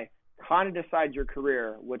lie. Kind of decides your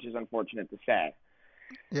career, which is unfortunate to say.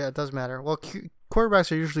 Yeah, it does matter. Well,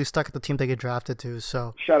 quarterbacks are usually stuck at the team they get drafted to,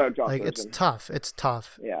 so shout out Josh like, Rosen. It's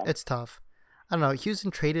tough. Yeah. It's tough. I don't know.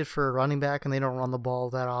 Houston traded for a running back, and they don't run the ball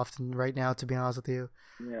that often right now, to be honest with you.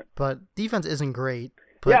 Yeah. But defense isn't great.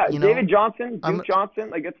 But, yeah, you know, David Johnson, Duke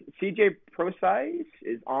Johnson, like it's CJ Prosise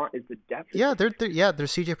is the depth. Yeah, there's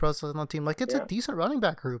CJ Prosise on the team. Like, it's a decent running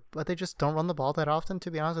back group, but they just don't run the ball that often, to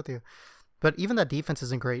be honest with you. But even that defense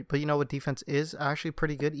isn't great. But you know what defense is actually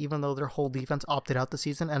pretty good, even though their whole defense opted out the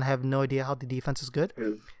season, and I have no idea how the defense is good.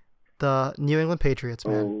 Who? The New England Patriots,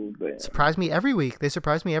 man. Oh, surprise me every week. They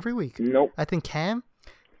surprise me every week. Nope. I think Cam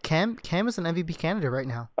is an MVP candidate right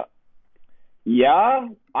now. Yeah,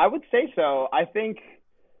 I would say so. I think,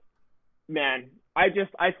 man, I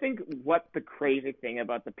think what the crazy thing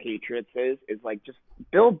about the Patriots is like, just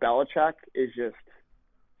Bill Belichick is just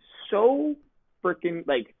so freaking,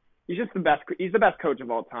 like, he's just the best. He's the best coach of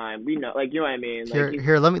all time. We know, like, you know what I mean. Like,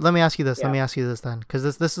 here. Let me ask you this. Yeah. Let me ask you this then, because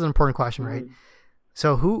this is an important question, right?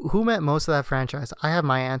 So who met most of that franchise? I have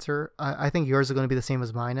my answer. I think yours is going to be the same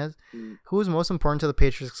as mine is. Who was most important to the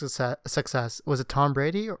Patriots' success? Was it Tom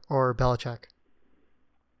Brady or Belichick?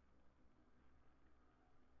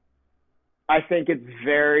 I think it's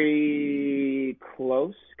very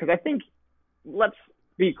close, because I think, let's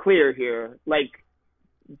be clear here, like,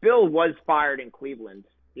 Bill was fired in Cleveland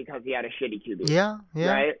because he had a shitty QB. Yeah.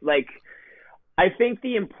 Right? Like, I think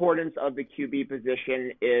the importance of the QB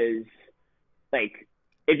position is, like,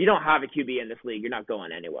 if you don't have a QB in this league, you're not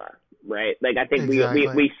going anywhere, right? Like, I think exactly.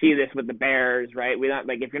 we see this with the Bears, right? We not,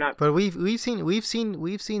 like, if you're not. But we've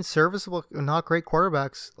seen serviceable, not great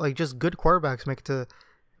quarterbacks, like just good quarterbacks make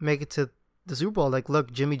it to the Super Bowl. Like,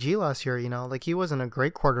 look, Jimmy G last year, you know, like, he wasn't a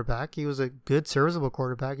great quarterback. He was a good serviceable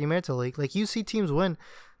quarterback. He made it to the league. Like, you see teams win.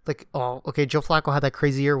 Like, oh, okay, Joe Flacco had that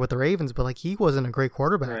crazy year with the Ravens, but like, he wasn't a great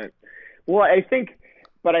quarterback. Right. Well, I think,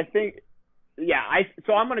 yeah,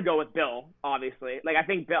 so I'm gonna go with Bill, obviously. Like, I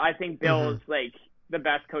think Bill is like the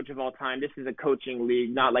best coach of all time. This is a coaching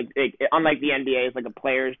league, not like unlike the NBA, it's like a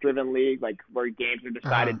players-driven league, like where games are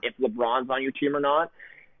decided if LeBron's on your team or not.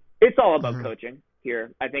 It's all about coaching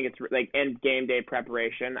here. I think it's like in game day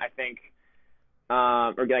preparation. I think,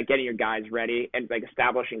 or like getting your guys ready and like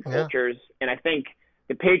establishing cultures. And I think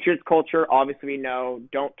the Patriots culture, obviously, we know,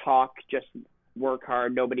 don't talk, just work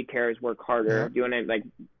hard. Nobody cares. Work harder. Doing it like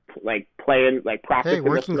playing, like practice. Hey,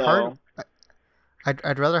 working hard.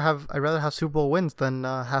 I'd rather have Super Bowl wins than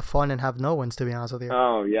have fun and have no wins, to be honest with you.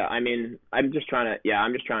 Oh yeah, I mean, I'm just trying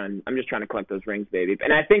to collect those rings, baby.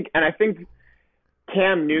 And I think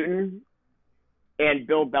Cam Newton and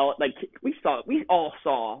Bill Belichick, like, we all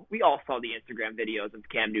saw the Instagram videos of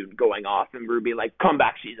Cam Newton going off and Ruby, like,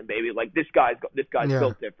 comeback season, baby. Like, this guy's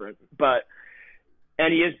built different,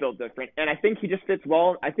 and he is built different. And I think he just fits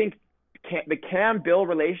well. I think the Cam Bill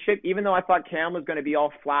relationship, even though I thought Cam was going to be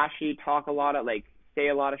all flashy, talk a lot of, like, say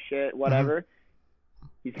a lot of shit, whatever,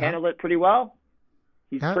 he's handled it pretty well.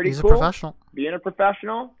 He's pretty cool. A professional. Being a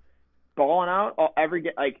professional, balling out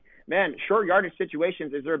man, short yardage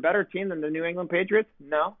situations. Is there a better team than the New England Patriots?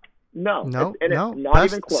 No. No. Not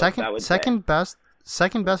even close. Second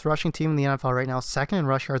best rushing team in the NFL right now. Second in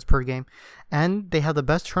rush yards per game, and they have the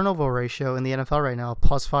best turnover ratio in the NFL right now,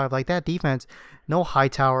 +5. Like, that defense, no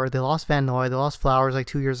Hightower. They lost Van Noy. They lost Flowers like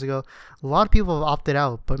 2 years ago. A lot of people have opted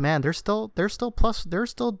out, but man, they're still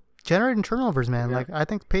generating turnovers, man. Yeah. Like, I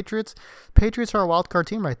think Patriots are a wild card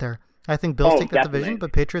team right there. I think Bills take that division,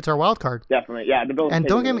 but Patriots are a wild card. Definitely, yeah. The Bills. And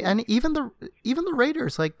don't get me, and even the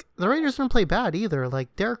Raiders, like, the Raiders didn't play bad either.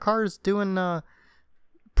 Like, Derek Carr is doing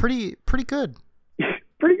pretty good.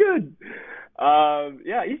 Pretty good.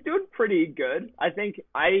 Yeah, he's doing pretty good. I think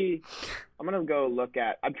I'm gonna go look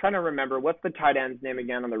at. I'm trying to remember what's the tight end's name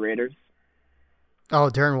again on the Raiders. Oh,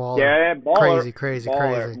 Darren Waller. Yeah, baller, Crazy.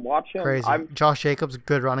 Watch him. Crazy. Josh Jacobs,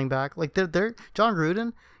 good running back. Like they're John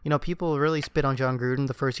Gruden. People really spit on John Gruden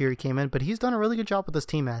the first year he came in, but he's done a really good job with this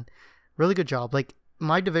team, man. Really good job. Like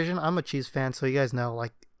my division, I'm a Chiefs fan, so you guys know.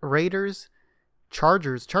 Like Raiders,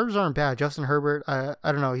 Chargers aren't bad. Justin Herbert, I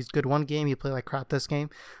don't know, he's good one game. He played like crap this game.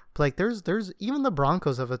 But like there's even the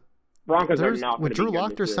Broncos of it. Broncos are not with Drew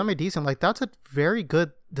Lock. They're semi decent. Like that's a very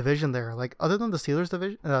good division there. Like other than the Steelers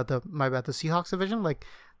division, the Seahawks division. Like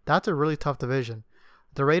that's a really tough division.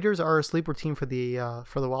 The Raiders are a sleeper team for the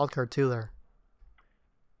wild card too. There.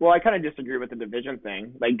 Well, I kind of disagree with the division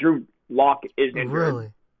thing. Like Drew Lock is injured.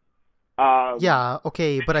 Really. Yeah,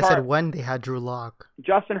 okay, but I said when they had Drew Lock.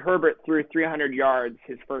 Justin Herbert threw 300 yards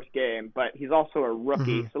his first game, but he's also a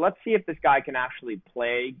rookie. So let's see if this guy can actually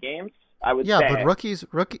play games. I would say. Yeah, but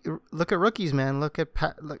look at rookies, man. Look at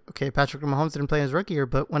Patrick Mahomes didn't play his rookie year,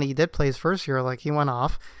 but when he did play his first year, like he went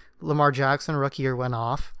off. Lamar Jackson rookie year went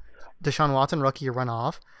off. Deshaun Watson rookie year went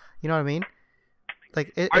off. You know what I mean?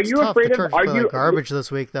 Like it's tough. The Chargers play like garbage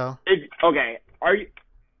this week, though. Okay,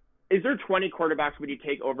 is there 20 quarterbacks would you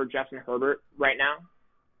take over Justin Herbert right now?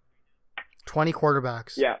 20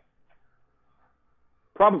 quarterbacks? Yeah.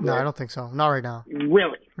 Probably. No, I don't think so. Not right now.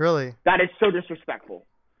 Really? That is so disrespectful.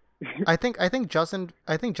 I think Justin's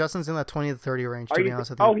in that 20 to 30 range, to be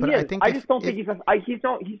honest with you. Oh, he is. I just don't think he's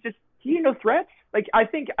no threats. Like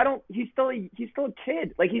he's still a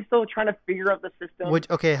kid. Like he's still trying to figure out the system.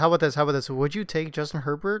 How about this? Would you take Justin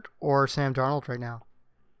Herbert or Sam Darnold right now?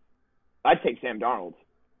 I'd take Sam Darnold.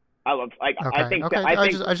 I think I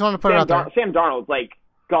just want to put it out there. Sam Darnold's like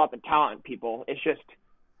got the talent, people. It's just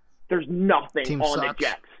there's nothing Team on sucks. the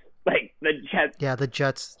Jets. Like the Jets. Yeah, the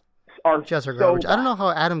Jets are garbage. Bad. I don't know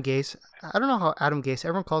how Adam Gase.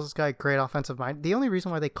 Everyone calls this guy a great offensive mind. The only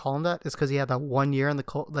reason why they call him that is because he had that 1 year in the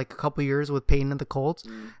Colts, like a couple years with Peyton in the Colts,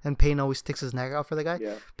 and Peyton always sticks his neck out for the guy.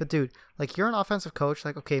 Yeah. But dude, like you're an offensive coach.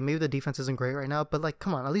 Like okay, maybe the defense isn't great right now, but like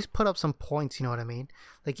come on, at least put up some points. You know what I mean?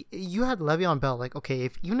 Like you had Le'Veon Bell. Like okay,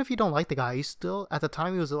 even if you don't like the guy, he's still at the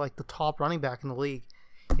time he was like the top running back in the league.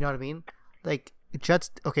 You know what I mean? Like Jets.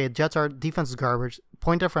 Okay, Jets are defense is garbage.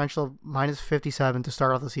 Point differential -57 to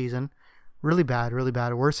start off the season. Really bad.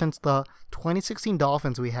 Worse since the 2016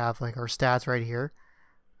 Dolphins we have, like, our stats right here.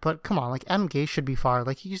 But, come on, like, Adam Gase should be fired.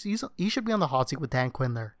 Like, he should be on the hot seat with Dan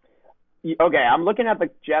Quinn there. Okay, I'm looking at the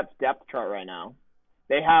Jets depth chart right now.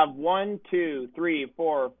 They have 1, 2, 3,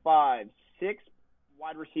 4, 5, 6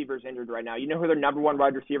 wide receivers injured right now. You know who their number one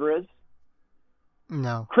wide receiver is?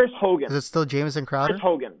 No. Chris Hogan. Is it still Jamison Crowder? Chris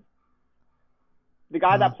Hogan. The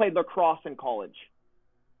guy that played lacrosse in college.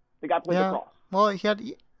 The guy played lacrosse. Well, he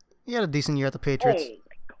had a decent year at the Patriots. Oh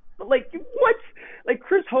my God. Like what? Like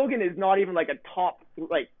Chris Hogan is not even like a top.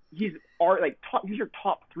 Like he's your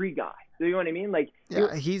top 3 guy. Do you know what I mean? Like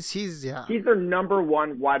he's their number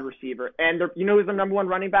one wide receiver, and you know who's their number one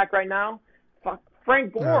running back right now?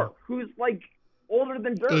 Frank Gore, who's like older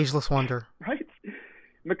than dirt. Ageless wonder. Right?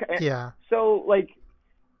 Yeah. So like,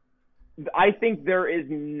 I think there is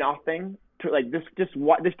nothing to like this. This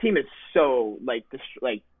team is so like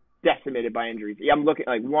decimated by injuries. Yeah, I'm looking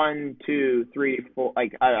like 1, 2, 3, 4.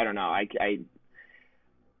 Like I don't know.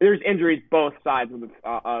 There's injuries both sides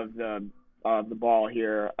of the ball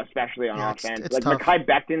here, especially on offense. It's like tough. Mekhi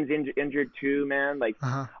Becton's injured too, man. Like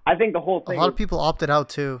I think the whole thing. A lot of people opted out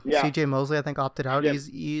too. Yeah. CJ Mosley, I think, opted out. Yep.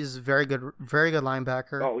 He's very good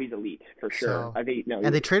linebacker. Oh, he's elite for sure. So, I think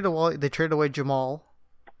and they traded away Jamal.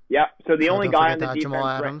 Yeah. So the only guy on the defense, Jamal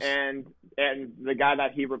Adams. and the guy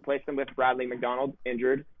that he replaced him with, Bradley McDonald,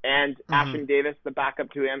 injured, and Ashton Davis, the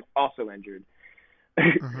backup to him, also injured.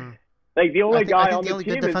 Like the only guy on the team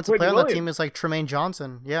good defensive is player on Williams. the team is like Tremaine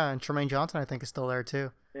Johnson. Yeah, and Tremaine Johnson I think is still there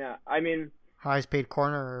too. Yeah, I mean highest paid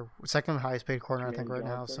corner, or second highest paid corner I think right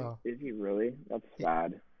Johnson? now. So is he really? That's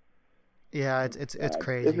sad. Yeah, it's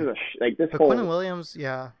crazy. This is but Quinnen Williams,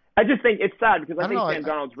 yeah. I just think it's sad because I think know, Sam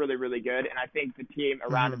Darnold's really, really good, and I think the team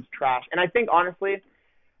around him is trash. And I think honestly,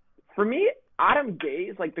 for me, Adam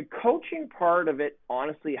Gase, like the coaching part of it,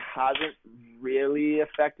 honestly hasn't really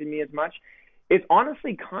affected me as much. It's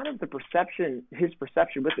honestly kind of his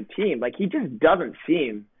perception with the team. Like he just doesn't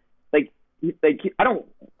seem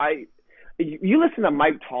you listen to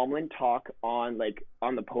Mike Tomlin talk on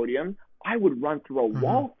the podium. I would run through a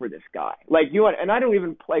wall for this guy. Like and I don't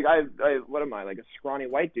even play. What am I, like a scrawny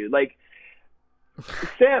white dude? Like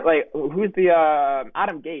Sam, who's the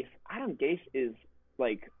Adam Gase? Adam Gase is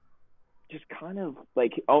like just kind of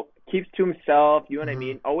like keeps to himself. You know what I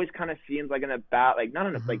mean? Always kind of seems like in a bad, like not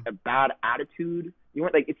in a, like a bad attitude. You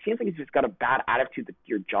want like it seems like he's just got a bad attitude to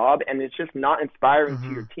your job, and it's just not inspiring to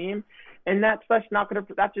your team, and that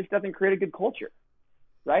just doesn't create a good culture.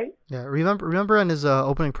 Right? Yeah. Remember in his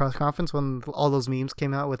opening press conference when all those memes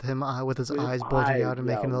came out with him with his eyes bulging out and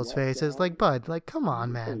making those faces? Like, bud, like, come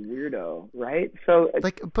on, man. Weirdo, right? So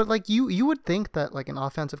but you would think that like an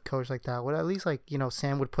offensive coach like that would at least like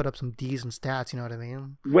Sam would put up some decent stats. You know what I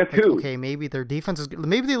mean? With like, who? Okay, maybe their defense is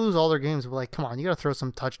maybe they lose all their games, but like, come on, you got to throw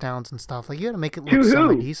some touchdowns and stuff. Like, you got to make it look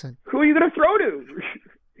semi decent. Who are you gonna throw to?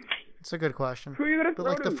 It's a good question. Who are you gonna throw to?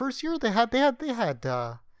 But like the first year they had.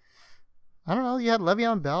 I don't know. You had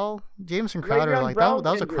Le'Veon Bell, Jameson Crowder. Like that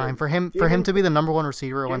was a crime for him to be the number one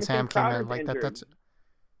receiver when Sam came in. Like injured. that's.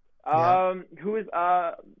 Who is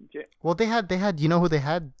Well, they had. You know who they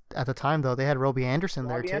had at the time though? They had Robbie Anderson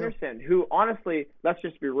there too. Robbie Anderson, who honestly, let's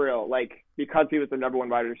just be real. Like because he was the number one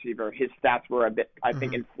wide receiver, his stats were a bit, I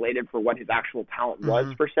think, inflated for what his actual talent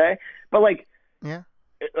was per se. But like,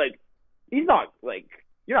 he's not like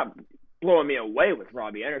you're not blowing me away with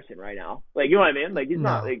Robbie Anderson right now. Like, you know what I mean? Like, he's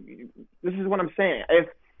not, like, this is what I'm saying.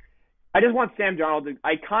 I just want Sam Darnold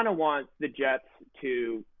I kind of want the Jets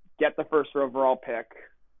to get the first overall pick,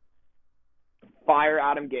 fire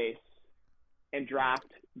Adam Gase, and draft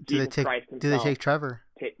Jesus Christ himself. Do they take Trevor?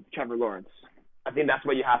 Trevor Lawrence. I think that's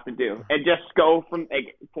what you have to do. And just go from,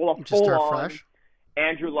 like, full-on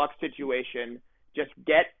Andrew Luck situation. Just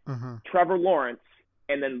get Trevor Lawrence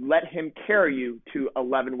and then let him carry you to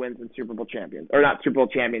 11 wins and Super Bowl champions. Or not Super Bowl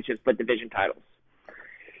championships, but division titles.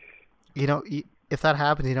 If that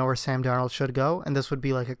happens, you know where Sam Darnold should go? And this would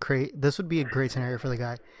be like a great scenario for the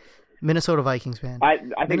guy. Minnesota Vikings, man. I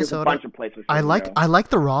think there's a bunch of places. I like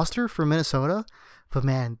the roster for Minnesota, but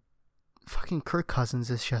man, fucking Kirk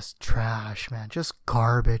Cousins is just trash, man. Just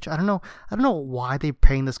garbage. I don't know why they're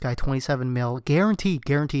paying this guy $27 million,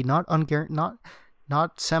 guaranteed, not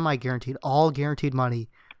semi-guaranteed, all guaranteed money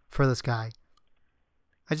for this guy.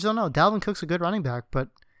 I just don't know. Dalvin Cook's a good running back, but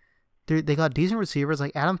they got decent receivers.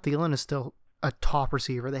 Like Adam Thielen is still a top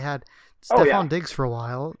receiver. They had Stephon Diggs for a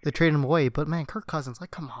while. They traded him away, but man, Kirk Cousins,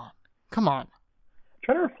 like, come on. I'm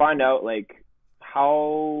trying to find out when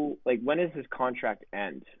does his contract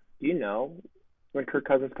end? Do you know when Kirk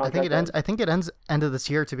Cousins' contract ends? I think it ends end of this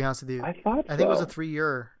year. To be honest with you, I think it was a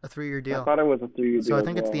 3-year deal. I thought it was a 3-year deal. So I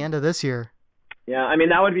think it's the end of this year. Yeah, I mean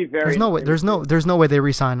that would be very. There's no way. There's no way they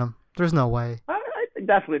re-sign him. There's no way. I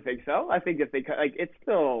definitely think so. I think if they it's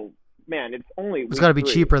still it's only. It's got to be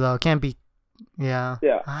cheaper though. It can't be. Yeah.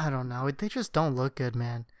 Yeah. I don't know. They just don't look good,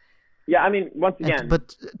 man. Yeah, I mean once again.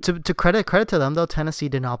 But to credit to them though, Tennessee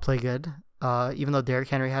did not play good. Even though Derrick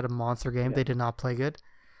Henry had a monster game, they did not play good.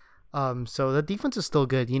 So the defense is still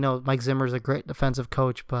good. Mike Zimmer's a great defensive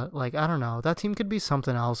coach, but like I don't know, that team could be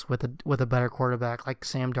something else with a better quarterback like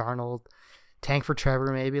Sam Darnold. Tank for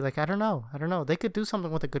Trevor, maybe. Like, I don't know. They could do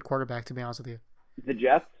something with a good quarterback, to be honest with you. The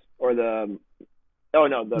Jets or the... Oh,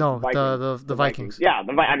 no, the Vikings. The Vikings. Yeah,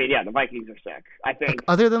 the Vikings are sick. I think... Like,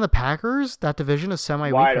 other than the Packers, that division is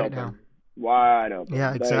semi-weak right now. Wide open.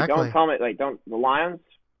 Yeah, exactly. Don't tell me... the Lions?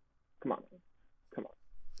 Come on.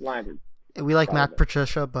 Lions are... We like Matt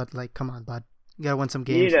Patricia, but, come on, bud. You gotta win some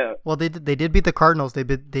games. Well, they did beat the Cardinals. They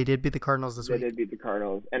did beat the Cardinals this week. They did beat the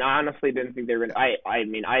Cardinals, and I honestly didn't think they were gonna. I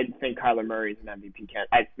think Kyler Murray is an MVP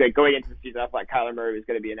candidate. Going into the season, I thought Kyler Murray was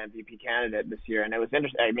going to be an MVP candidate this year, and it was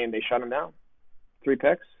interesting. I mean, they shut him down. 3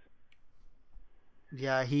 picks.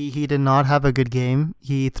 Yeah, he did not have a good game.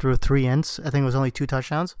 He threw 3 ints. I think it was only 2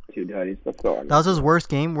 touchdowns. 2 tutties. That's all. That was his worst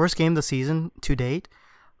game of the season to date.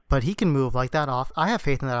 But he can move like that off. I have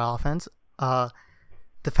faith in that offense.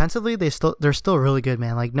 Defensively, they're still really good,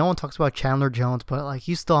 man. Like, no one talks about Chandler Jones, but like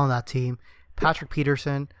he's still on that team. Patrick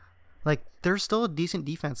Peterson, like there's still a decent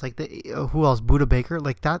defense. Like who else? Buda Baker,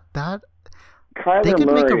 like that. Kyler they could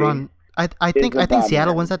Murray make a run. I think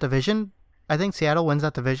Seattle man. wins that division. I think Seattle wins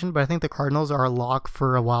that division, but I think the Cardinals are a lock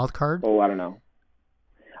for a wild card. Oh, I don't know.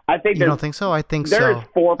 I think you don't think so. I think there's so.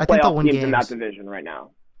 4 I think they'll playoff win teams games in that division right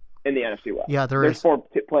now in the NFC West. Yeah, there's is. 4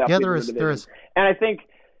 playoff yeah, teams in the division. There is. And I think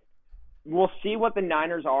we'll see what the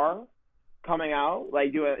Niners are coming out.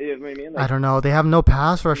 Like, you know what I mean? Like, I don't know. They have no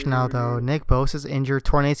pass rush now, though. Nick Bosa's injured,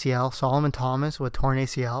 torn ACL. Solomon Thomas with torn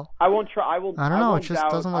ACL. I don't know. It just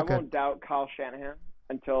doesn't look good. I won't doubt Kyle Shanahan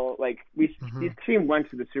until this team went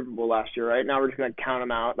to the Super Bowl last year, right? Now we're just going to count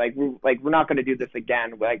them out. We're not going to do this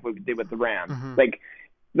again like we did with the Rams. Like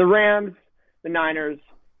the Rams, the Niners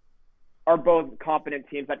are both competent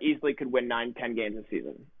teams that easily could win 9-10 games a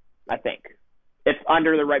season. I think it's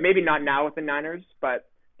under the right. Maybe not now with the Niners, but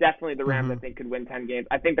definitely the Rams I think could win 10 games.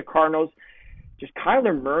 I think the Cardinals, just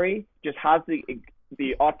Kyler Murray just has the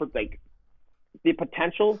offer the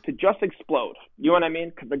potential to just explode. You know what I mean?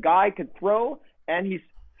 Because the guy could throw and he's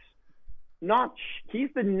the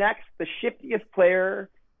shiftiest player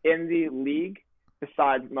in the league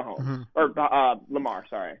besides Mahomes or Lamar.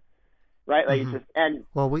 Sorry, right? Like he's just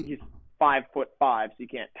he's 5'5", so you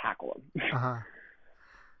can't tackle him.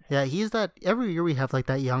 Yeah, he's that. Every year we have like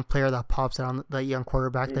that young player that pops out on that young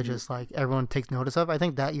quarterback that just like everyone takes notice of. I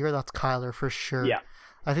think that year that's Kyler for sure. Yeah.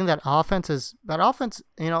 I think that offense.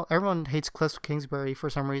 Everyone hates Cliff Kingsbury for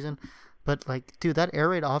some reason, but like, dude, that air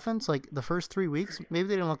raid offense, like the first 3 weeks, maybe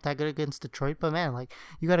they didn't look that good against Detroit, but man, like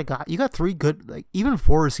you got 3 good, like even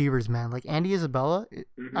 4 receivers, man. Like Andy Isabella,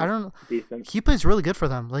 I don't know, decent. He plays really good for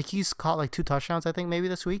them. Like he's caught like 2 touchdowns, I think maybe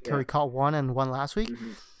this week, or he caught one and one last week.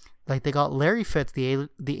 Like they got Larry Fitz, the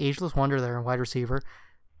ageless wonder there in wide receiver,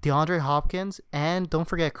 DeAndre Hopkins, and don't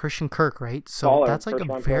forget Christian Kirk, right? So that's like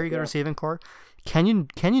a very good receiving core. Kenyon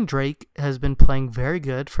Drake has been playing very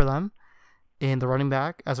good for them in the running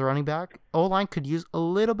back. O-line could use a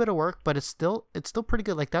little bit of work, but it's still pretty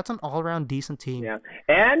good. Like that's an all-around decent team. Yeah,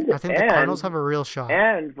 and I think the Cardinals have a real shot.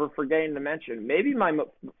 And we're forgetting to mention maybe my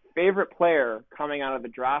favorite player coming out of the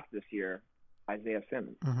draft this year, Isaiah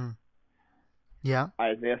Simmons. Yeah,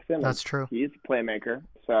 Isaiah Simmons. That's true. He's a playmaker,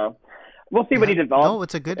 so we'll see what he develops. No,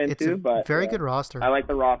 it's a very good roster. I like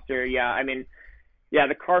the roster. Yeah, I mean,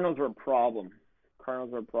 the Cardinals were a problem.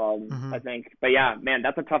 I think. But yeah, man,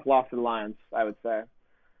 that's a tough loss for the Lions, I would say.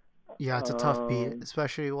 Yeah, it's a tough beat,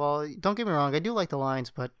 especially. Well, don't get me wrong, I do like the Lions,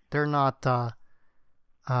 but they're not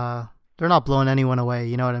blowing anyone away.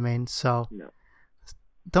 You know what I mean? So,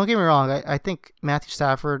 don't get me wrong. I think Matthew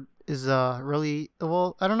Stafford is really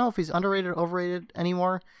well. I don't know if he's underrated or overrated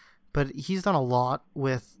anymore, but he's done a lot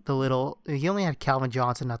with the little. He only had Calvin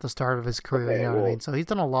Johnson at the start of his career. You know what I mean? So he's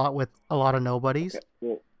done a lot with a lot of nobodies. Okay,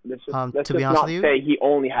 well, let's to be honest with you, say he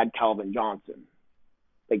only had Calvin Johnson.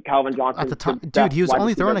 Like Calvin Johnson at the time, dude, he was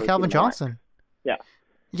only throwing to Calvin Johnson. Yeah.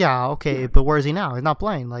 Yeah. Okay, but where is he now? He's not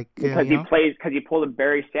playing. Like because he pulled a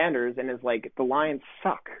Barry Sanders and is like, the Lions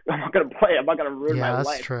suck. I'm not gonna play. I'm not gonna ruin my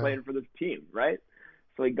life playing for this team, right?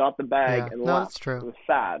 So he got the bag and left. That's true. It was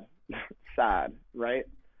sad, sad, right?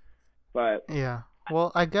 But yeah.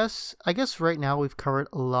 Well, I guess right now we've covered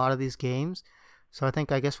a lot of these games, so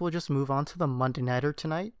I guess we'll just move on to the Monday Nighter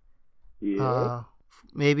tonight. Yeah.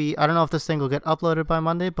 Maybe I don't know if this thing will get uploaded by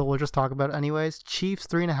Monday, but we'll just talk about it anyways. Chiefs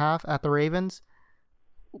 3.5 at the Ravens.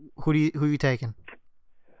 Who you taking?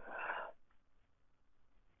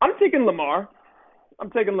 I'm taking Lamar. You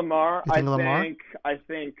think Lamar? I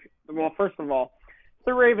think. Well, first of all,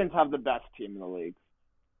 the Ravens have the best team in the league.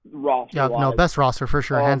 Best roster for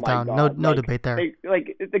sure, hands down. God. No debate there.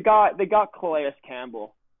 They got Calais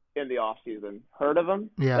Campbell in the offseason. Heard of him?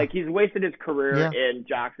 Yeah. Like he's wasted his career in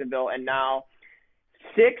Jacksonville, and now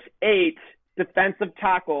 6'8" defensive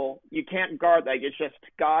tackle. You can't guard. Like it's just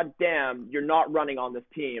goddamn. You're not running on this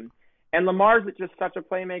team. And Lamar's just such a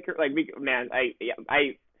playmaker. Like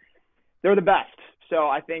they're the best. So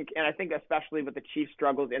I think especially with the Chiefs'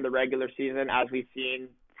 struggles in the regular season, as we've seen,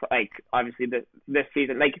 like obviously this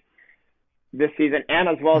season, and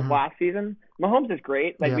as well as last season, Mahomes is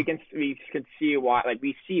great. Like we can see why. Like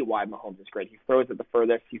we see why Mahomes is great. He throws it the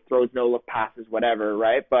furthest. He throws no look passes, whatever,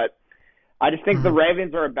 right? But I just think the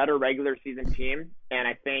Ravens are a better regular season team, and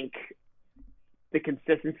I think the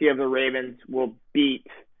consistency of the Ravens will beat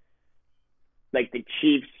like the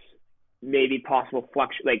Chiefs. Maybe possible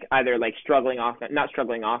either like struggling offense, not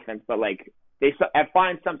struggling offense, but like I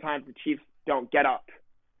find sometimes the Chiefs don't get up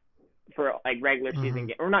for like regular season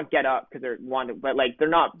game, or not get up because they're wanted, but like they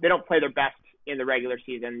don't play their best in the regular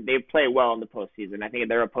season. They play well in the postseason. I think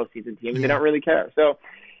they're a postseason team. They don't really care. So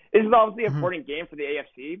this is obviously an important game for the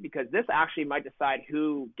AFC because this actually might decide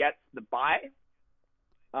who gets the bye.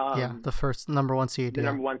 The first number 1 seed. The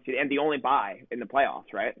number 1 seed and the only bye in the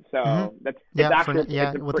playoffs, right? So it's a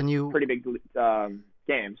pretty big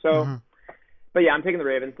game. So, but yeah, I'm taking the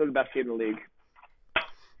Ravens. They're the best team in the league.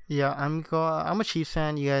 Yeah, I'm a Chiefs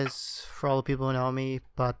fan, you guys, for all the people who know me,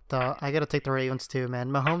 but I got to take the Ravens too, man.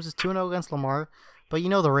 Mahomes is 2-0 against Lamar, but you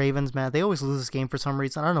know the Ravens, man, they always lose this game for some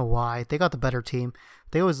reason. I don't know why. They got the better team.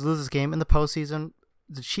 They always lose this game in the postseason.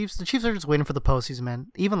 The Chiefs are just waiting for the postseason, man.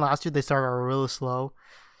 Even last year, they started really slow.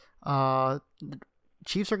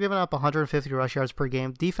 Chiefs are giving up 150 rush yards per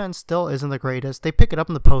game. Defense still isn't the greatest. They pick it up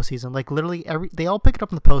in the postseason. Like literally they all pick it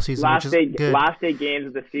up in the postseason, which is good. Last 8 games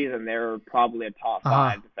of the season, they were probably a top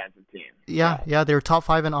 5 defensive team. Yeah, they were top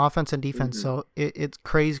 5 in offense and defense. So it's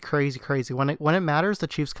crazy. When it matters, the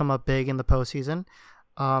Chiefs come up big in the postseason.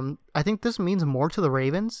 I think this means more to the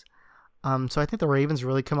Ravens. So I think the Ravens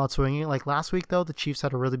really come out swinging. Like last week, though, the Chiefs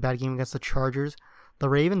had a really bad game against the Chargers. The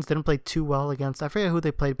Ravens didn't play too well against. I forget who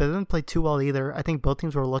they played, but they didn't play too well either. I think both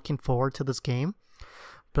teams were looking forward to this game.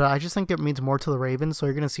 But I just think it means more to the Ravens. So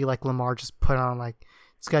you're gonna see like Lamar just put on like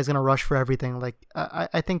this guy's gonna rush for everything. Like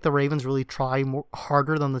I think the Ravens really try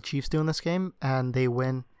harder than the Chiefs do in this game, and they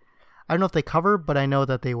win. I don't know if they cover, but I know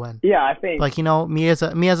that they win. Yeah, I think. Like, you know, me as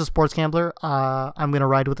a sports gambler, I'm gonna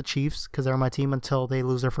ride with the Chiefs because they're my team until they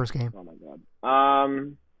lose their first game. Oh my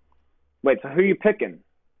god. Wait. So who are you picking?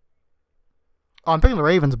 Oh, I'm picking the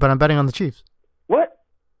Ravens, but I'm betting on the Chiefs. What?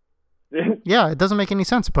 Yeah, it doesn't make any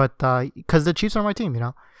sense, but because the Chiefs are my team, you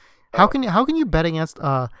know. How can you bet against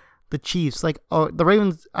the Chiefs? Like, oh, the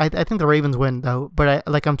Ravens. I think the Ravens win though, but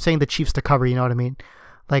I'm saying the Chiefs to cover. You know what I mean?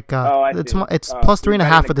 Like, it's plus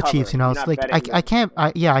 3.5 for the Chiefs. You know, it's like I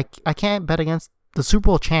can't bet against the Super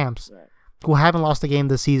Bowl champs who haven't lost a game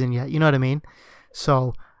this season yet. You know what I mean?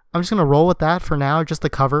 So I'm just gonna roll with that for now, just to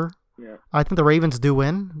cover. Yeah. I think the Ravens do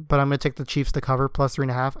win, but I'm gonna take the Chiefs to cover plus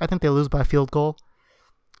 3.5. I think they lose by a field goal,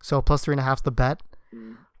 so plus 3.5 is the bet.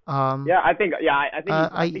 I think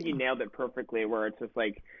you nailed it perfectly. Where it's just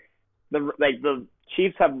like the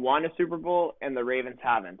Chiefs have won a Super Bowl and the Ravens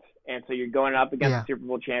haven't, and so you're going up against the Super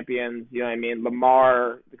Bowl champions. You know what I mean? The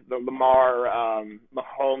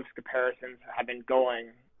Mahomes comparisons have been going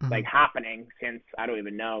happening since I don't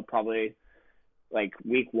even know, probably like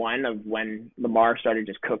week 1 of when Lamar started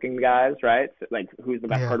just cooking guys, right? So, like, who's the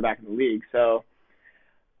best quarterback in the league? So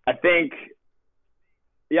I think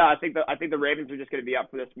the Ravens are just going to be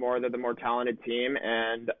up for this more. They're the more talented team,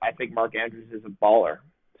 and I think Mark Andrews is a baller.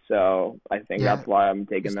 So I think that's why I'm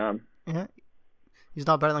taking them. Yeah, he's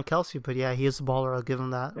not better than Kelsey, but yeah, he is a baller. I'll give him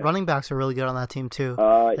that. Yeah. Running backs are really good on that team too.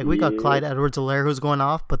 We got Clyde Edwards-Helaire who's going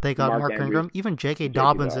off, but they got Mark Ingram. Even J.K.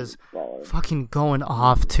 Dobbins is fucking going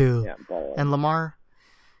off too. Yeah, and Lamar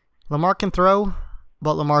can throw,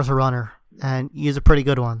 but Lamar's a runner, and he's a pretty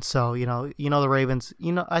good one. So you know the Ravens.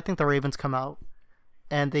 I think the Ravens come out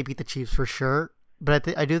and they beat the Chiefs for sure.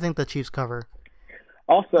 But I do think the Chiefs cover.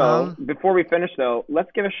 Also, before we finish, though, let's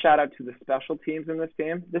give a shout-out to the special teams in this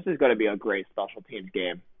game. This is going to be a great special teams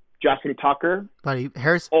game. Justin Tucker. Buddy,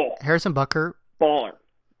 Harrison Butker. Baller.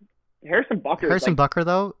 Harrison Butker,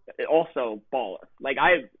 though. Also baller. Like,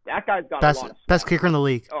 that guy's got a lot of best kicker in the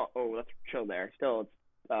league. Oh, let's chill there. Still,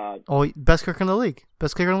 best kicker in the league.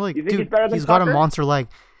 Best kicker in the league. You think dude, he's better than he's Tucker? Got a monster leg.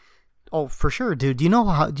 Oh, for sure, dude. Do you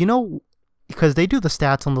know because they do the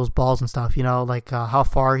stats on those balls and stuff, like how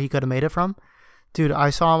far he could have made it from? Dude, I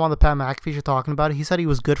saw him on the Pat McAfee show talking about it. He said he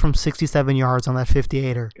was good from 67 yards on that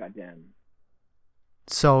 58er. Goddamn.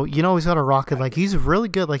 So, he's got a rocket. Like, he's really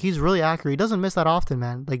good. Like, he's really accurate. He doesn't miss that often,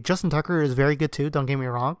 man. Like, Justin Tucker is very good, too. Don't get me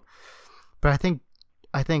wrong. But I think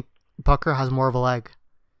Butker has more of a leg.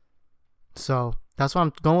 So, that's why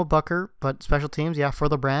I'm going with Butker. But special teams, for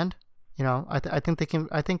the brand. I think they can.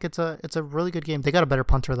 I think it's a really good game. They got a better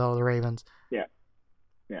punter, though, the Ravens. Yeah.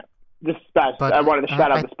 I wanted to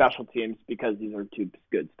shout out the special teams because these are two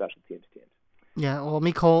good special teams. Yeah, well,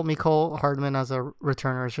 Mecole Hardman as a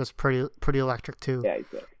returner is just pretty electric too. Yeah, he's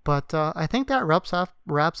good. But I think that wraps up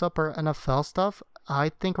our NFL stuff. I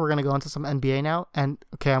think we're gonna go into some NBA now. And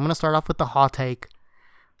okay, I'm gonna start off with the hot take,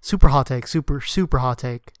 super hot take.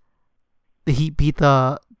 The Heat beat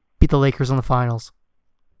the Lakers in the finals.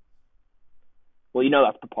 Well,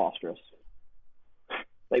 that's preposterous.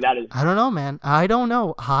 Like, that is... I don't know, man. I don't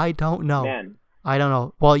know. Man. I don't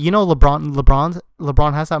know. Well,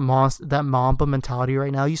 LeBron has that Mamba mentality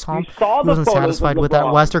right now. You saw him. He wasn't satisfied with that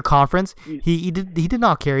Western Conference. He did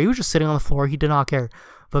not care. He was just sitting on the floor. He did not care.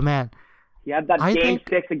 But man, he had that Game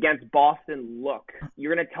 6 against Boston. Look,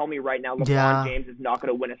 you're gonna tell me right now LeBron James is not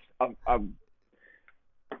gonna win a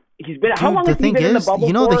He's been... How long has he been in the bubble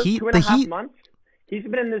for? The Heat, 2.5 months? He's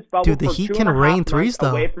been in this bubble the for Heat 2.5 can rain months threes,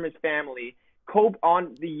 though. Away from his family.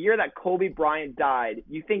 On the year that Kobe Bryant died,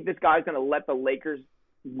 you think this guy's going to let the Lakers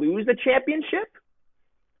lose the championship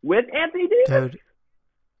with Anthony Davis?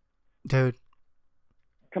 Dude.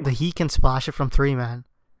 The Heat can splash it from 3, man.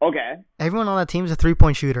 Okay. Everyone on that team is a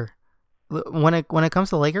 3-point shooter. When it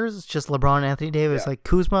comes to Lakers, it's just LeBron and Anthony Davis. Like,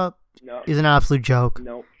 Kuzma is an absolute joke.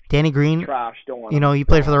 Nope. Danny Green, trash. Don't want he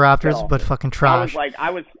played for the Raptors, but fucking trash.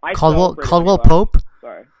 Caldwell Pope.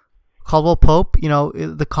 Sorry. Caldwell Pope,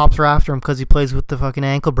 the cops are after him because he plays with the fucking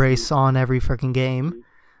ankle brace on every freaking game.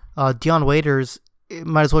 Deion Waiters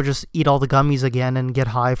might as well just eat all the gummies again and get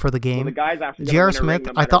high for the game. Well, the guy's actually J.R. Smith,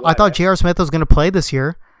 I thought J.R. Smith was going to play this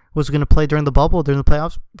year, was going to play during the bubble, during the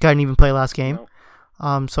playoffs. Guy didn't even play last game.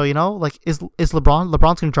 No. So, is LeBron?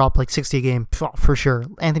 LeBron's going to drop like 60 a game for sure.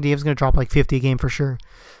 Anthony Davis is going to drop like 50 a game for sure.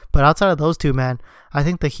 But outside of those two, man, I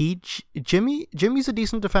think the Heat, Jimmy's a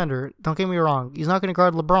decent defender. Don't get me wrong. He's not going to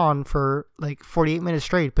guard LeBron for like 48 minutes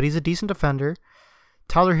straight, but he's a decent defender.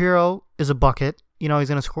 Tyler Hero is a bucket. he's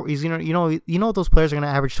gonna score. He's those players are gonna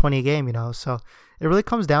average 20 a game. So it really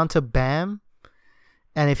comes down to Bam,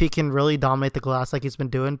 and if he can really dominate the glass like he's been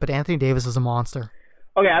doing. But Anthony Davis is a monster.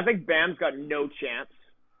 Okay, I think Bam's got no chance,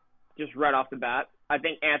 just right off the bat. I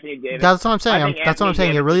think Anthony Davis. That's what I'm saying. That's what I'm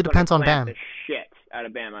saying. It really depends on Bam. The shit out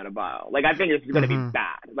of Bam Adebayo. Like I think this is going to be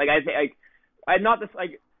bad. Like I think I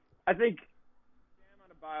think Bam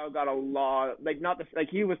Adebayo got a lot. Like not this. Like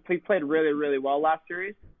he played really really well last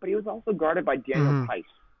series, but he was also guarded by Daniel Tice.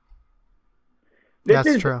 This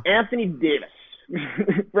is true. Anthony Davis,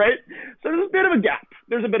 right? So there's a bit of a gap.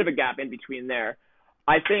 There's a bit of a gap in between there.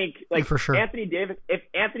 I think for sure. Anthony Davis. If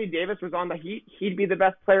Anthony Davis was on the Heat, he'd be the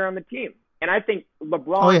best player on the team. And I think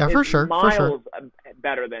LeBron is miles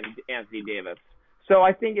better than Anthony Davis. So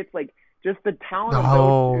I think it's like just the talent of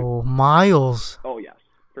those two. Miles. Oh, yes,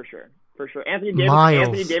 for sure. Anthony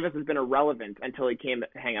Davis has been irrelevant until he came to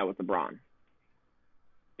hang out with LeBron.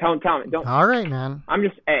 Tell me. Don't. All right, man. I'm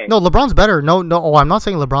just No, LeBron's better. No. Oh, I'm not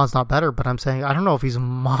saying LeBron's not better, but I'm saying I don't know if he's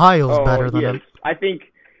miles better than him. I think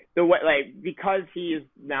the way, because he is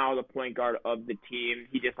now the point guard of the team,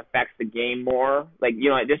 he just affects the game more. That's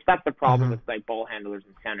the problem with ball handlers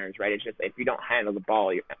and centers, right? It's just if you don't handle the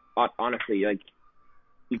ball, honestly,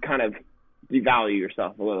 you kind of devalue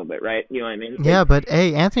yourself a little bit, right? You know what I mean? Yeah, but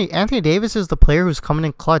hey, Anthony Davis is the player who's coming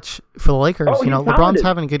in clutch for the Lakers. LeBron's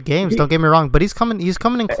having good games. Don't get me wrong, but he's coming in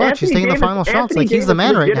clutch. He's taking the final shots. He's the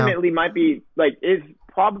man right now. Legitimately might be is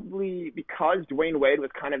probably because Dwayne Wade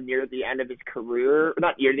was kind of near the end of his career,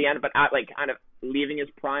 not near the end, but at kind of leaving his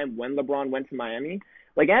prime when LeBron went to Miami.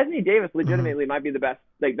 Anthony Davis legitimately might be the best,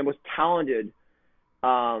 the most talented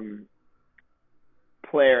player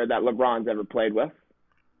that LeBron's ever played with.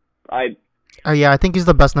 I think he's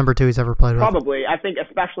the best number 2 he's ever played with. Probably. I think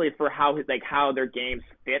especially for how their games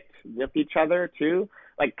fit with each other too.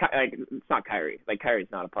 It's not Kyrie.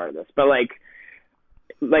 Kyrie's not a part of this, but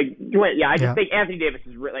Dwayne, I just think Anthony Davis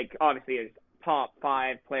is obviously a top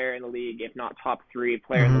 5 player in the league, if not top 3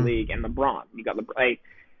 player in the league, and LeBron. You got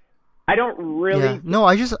I don't really. Yeah. No,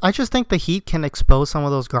 I just think the Heat can expose some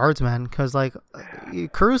of those guards, man. Because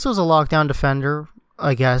Caruso's a lockdown defender,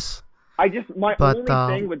 I guess. My only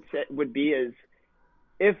thing would be is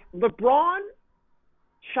if LeBron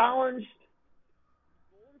challenged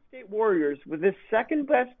Golden State Warriors with his second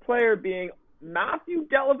best player being Matthew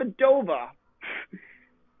Dellavedova.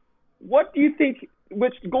 What do you think,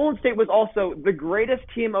 which Golden State was also the greatest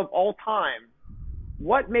team of all time,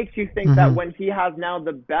 what makes you think that when he has now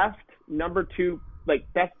the best number 2,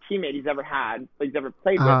 best teammate he's ever had, he's ever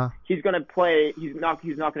played with, he's going to play, he's not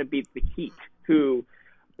going to beat the Heat, who,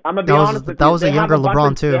 I'm going to be honest with you. That was a younger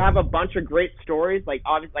LeBron, too. They have a bunch of great stories.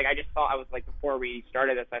 Obviously, I just saw, before we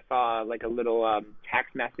started this, I saw, a little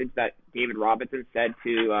text message that David Robinson said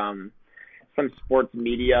to some sports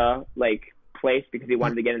media, place because he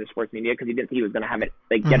wanted to get into sports media because he didn't think he was going to have it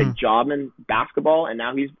get a job in basketball, and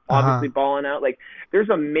now he's obviously balling out. There's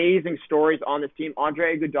amazing stories on this team.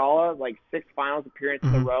 Andre Iguodala, 6 finals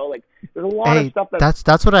appearances in a row. There's a lot of stuff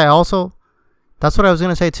that's what I was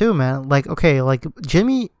going to say too, man.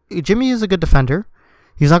 Jimmy is a good defender.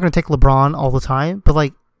 He's not going to take LeBron all the time, but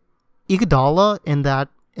Iguodala in that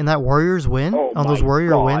Warriors win, those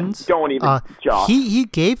Warrior wins, don't even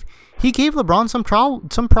he gave LeBron some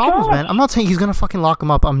problems, man. I'm not saying he's gonna fucking lock him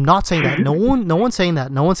up. I'm not saying that. No one's saying that.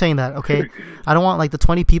 Okay, I don't want the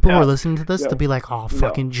 20 people who are listening to this to be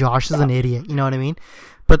fucking Josh is an idiot. You know what I mean?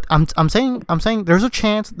 But I'm saying there's a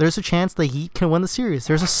chance the Heat can win the series.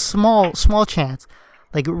 There's a small chance,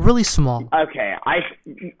 really small. Okay,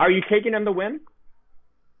 are you taking him to win?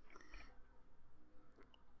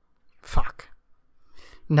 Fuck.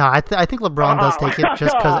 No, I think LeBron does take it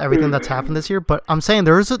just because everything that's happened this year. But I'm saying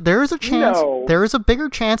there is a chance. No. There is a bigger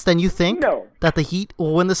chance than you think that the Heat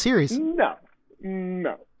will win the series. No,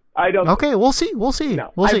 I don't. Okay, we'll see. No, we'll see.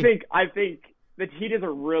 I think the Heat is a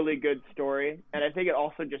really good story, and I think it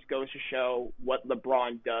also just goes to show what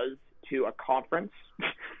LeBron does to a conference.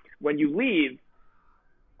 When you leave,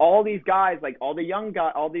 all these guys, all these young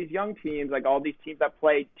teams, all these teams that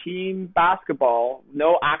play team basketball,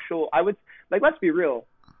 no actual. Let's be real.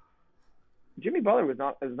 Jimmy Butler is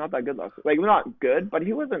not that good last. Not good, but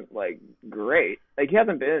he wasn't great. He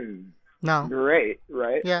hasn't been great,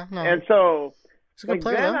 right? Yeah, no. And so Bam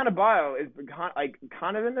Adebayo is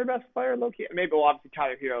kind of in their best player, low key. Maybe obviously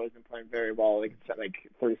Tyler Hero has been playing very well,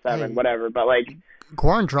 37, whatever. But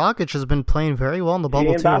Goran Dragic has been playing very well in the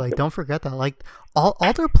bubble too. Don't forget that. All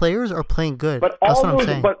their players are playing good. But that's what I'm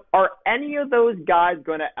saying. But are any of those guys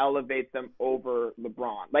going to elevate them over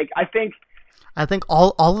LeBron? I think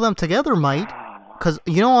all of them together might. because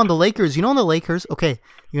on the Lakers, okay,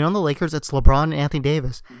 on the Lakers, it's LeBron and Anthony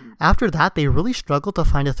Davis. Mm-hmm. After that, they really struggled to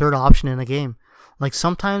find a third option in a game. Like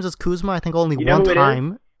sometimes it's Kuzma. I think only one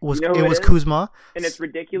time was Kuzma. And it's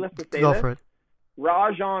ridiculous to say Go this. for it.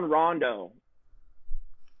 Rajon Rondo.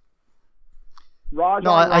 No,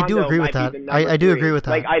 I do agree with that. I do agree with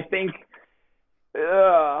that. Like I think.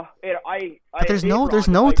 But there's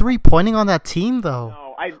no three pointing on that team though.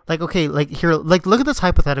 No, look at this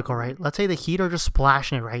hypothetical, right? Let's say the Heat are just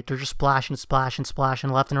splashing it, right? They're just splashing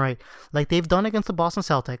left and right, like they've done against the Boston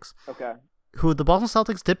Celtics. Okay. Who the Boston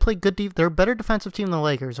Celtics did play good. They're a better defensive team than the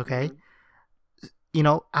Lakers. Okay.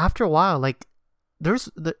 Mm-hmm. After a while, like there's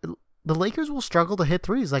the Lakers will struggle to hit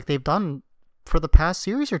threes like they've done for the past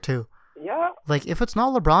series or two. Yeah. Like if it's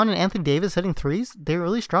not LeBron and Anthony Davis hitting threes, they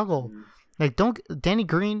really struggle. Mm-hmm. Like Danny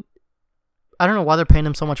Green, I don't know why they're paying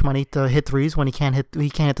him so much money to hit threes when he can't hit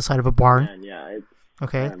the side of a barn. Man, yeah, it's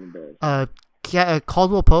okay.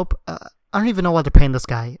 Caldwell Pope, I don't even know why they're paying this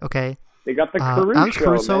guy. Okay. They got the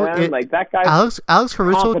Caruso, man. Like that guy. Alex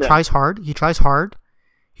Caruso confident. tries hard. He tries hard.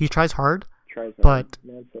 But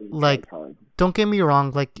like, don't get me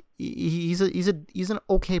wrong. Like he's an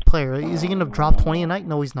okay player. Is he gonna drop 20 a night?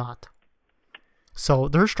 No, he's not. So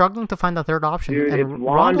they're struggling to find that third option. Dude, and it's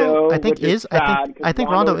Rondo, I think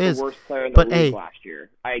Rondo is the worst player in the but league last year.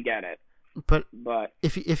 I get it. But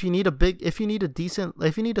if you need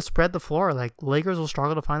to spread the floor, like Lakers will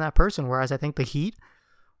struggle to find that person. Whereas I think the Heat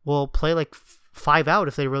will play like 5 out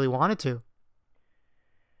if they really wanted to.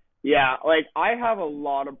 Yeah, like I have a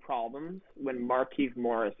lot of problems when Markieff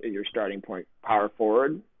Morris is your starting point power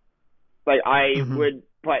forward. Like I would,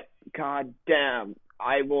 but goddamn.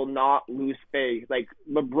 I will not lose faith. Like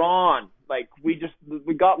LeBron, like we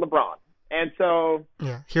got LeBron, and so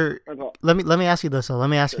yeah. Here, let me ask you this.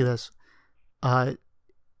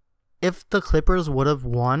 If the Clippers would have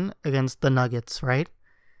won against the Nuggets, right?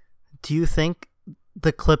 Do you think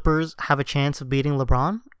the Clippers have a chance of beating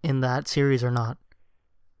LeBron in that series or not?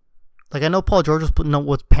 Like I know Paul George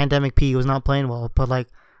was pandemic P. He was not playing well, but like.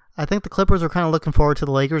 I think the Clippers were kind of looking forward to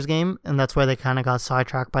the Lakers game, and that's why they kind of got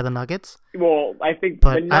sidetracked by the Nuggets. Well, I think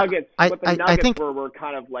the Nuggets, were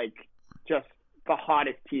kind of like just the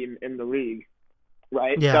hottest team in the league,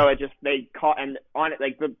 right? Yeah. So they caught and on it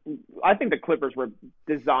like I think the Clippers were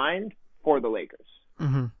designed for the Lakers,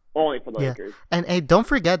 only for the Lakers. And hey, don't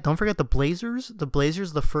forget the Blazers. The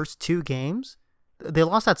Blazers, the first 2 games, they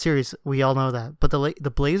lost that series. We all know that, but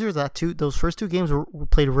the Blazers those first 2 games were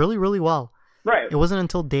played really, really well. Right. It wasn't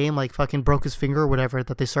until Dame like fucking broke his finger or whatever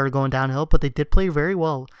that they started going downhill, but they did play very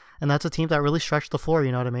well, and that's a team that really stretched the floor.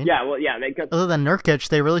 You know what I mean? Yeah. Well, yeah. Other than Nurkic,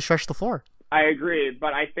 they really stretched the floor. I agree,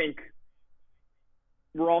 but I think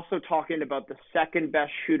we're also talking about the second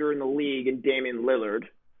best shooter in the league in Damian Lillard,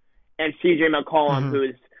 and CJ McCollum, who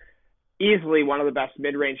is easily one of the best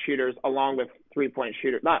mid-range shooters, along with 3-point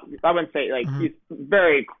shooters. I wouldn't say like he's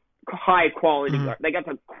very high quality. Like that's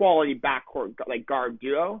a quality backcourt like guard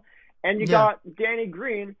duo. And you got Danny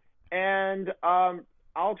Green and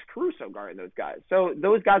Alex Caruso guarding those guys. So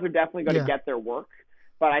those guys are definitely going to get their work.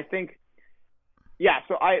 But I think,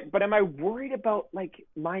 but am I worried about like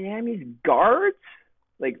Miami's guards?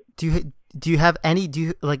 Like, can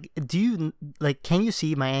you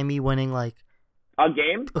see Miami winning like a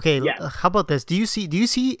game? Okay, how about this? Do you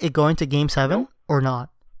see it going to Game 7 or not?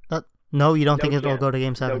 No, you don't think it'll go to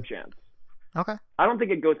Game 7? No chance. Okay. I don't think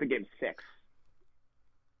it goes to Game 6.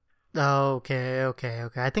 Okay.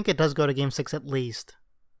 I think it does go to Game 6 at least.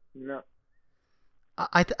 No.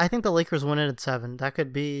 I think the Lakers win it at 7. That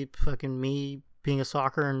could be fucking me being a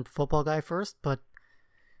soccer and football guy first, but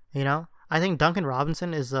I think Duncan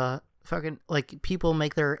Robinson is fucking like people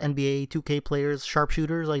make their NBA 2K players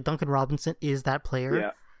sharpshooters. Like Duncan Robinson is that player.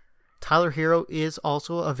 Yeah. Tyler Hero is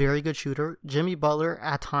also a very good shooter. Jimmy Butler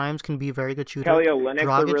at times can be a very good shooter. Kelly Olynyk's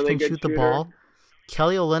a really good shooter. The ball.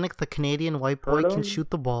 Kelly Olynyk, the Canadian white boy, can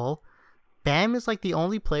shoot the ball. Bam is like the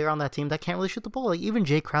only player on that team that can't really shoot the ball. Like even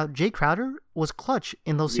Jay Crowder was clutch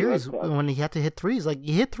in those series when he had to hit threes. Like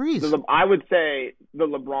he hit threes. I would say the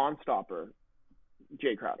LeBron stopper,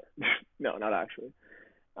 Jay Crowder. No, not actually.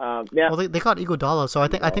 Well, they got Iguodala, so I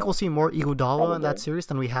think we'll see more Iguodala in that series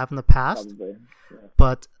than we have in the past. Probably. Yeah.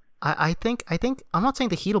 But I think I'm not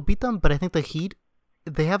saying the Heat will beat them, but I think the Heat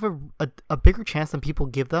they have a bigger chance than people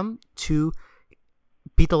give them to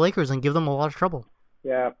beat the Lakers and give them a lot of trouble.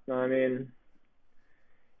 Yeah, I mean,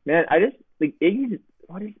 man, I just like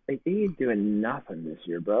Iggy's doing nothing this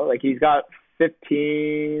year, bro. Like he's got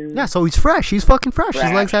 15. Yeah, so he's fresh. He's fucking fresh.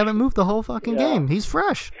 His legs haven't moved the whole fucking game. He's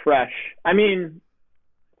fresh. Fresh. I mean,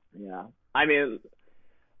 yeah. I mean,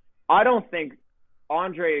 I don't think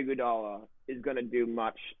Andre Iguodala is going to do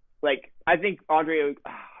much like I think Andre.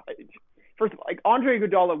 First of all, like Andre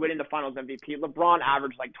Iguodala winning the Finals MVP, LeBron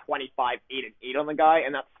averaged like 25, 8, and 8 on the guy,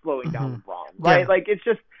 and that's slowing down LeBron, right? Yeah. Like it's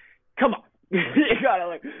just, come on, you gotta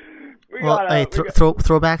like.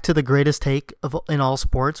 Throw back to the greatest take in all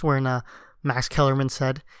sports, where Max Kellerman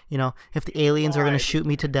said, if the aliens are gonna shoot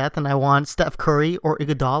me to death, and I want Steph Curry or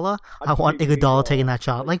Iguodala, I want Iguodala taking that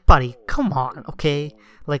shot. Like, buddy, come on, okay?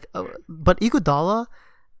 Like, but Iguodala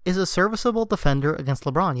is a serviceable defender against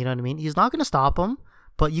LeBron. You know what I mean? He's not gonna stop him.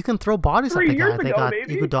 But you can throw bodies at the guy. They got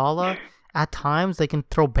Iguodala. At times, they can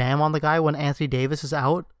throw Bam on the guy when Anthony Davis is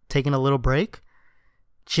out, taking a little break.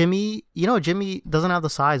 Jimmy doesn't have the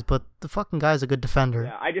size, but the fucking guy is a good defender.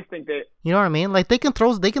 Yeah, I just think that... You know what I mean? Like, they can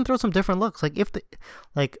throw some different looks. Like,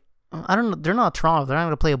 I don't know, they're not Toronto. They're not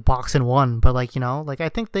going to play a box and one. But, I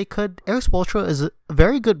think they could... Eric Spoelstra is a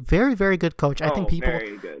very good, very, very good coach. I think people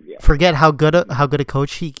forget how good a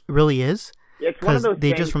coach he really is. Because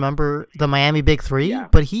they just remember the Miami Big Three,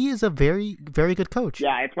 but he is a very, very good coach.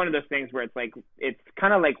 Yeah, it's one of those things where it's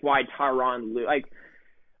kind of like why Tyronn Lue. Like,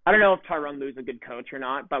 I don't know if Tyronn Lue is a good coach or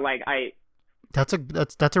not, but that's a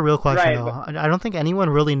real question though. I don't think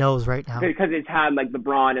anyone really knows right now because it's had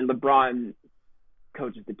LeBron, and LeBron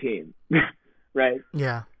coaches the team, right?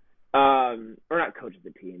 Yeah. Or not coaches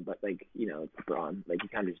the team, but it's LeBron. Like he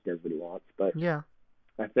kind of just does what he wants. But yeah,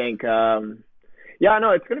 I think. Yeah,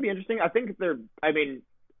 no, it's going to be interesting. I think the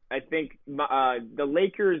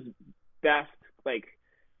Lakers' best,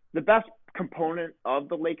 the best component of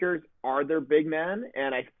the Lakers are their big man,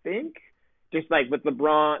 and I think just with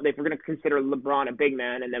LeBron, if we're going to consider LeBron a big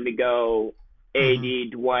man, and then we go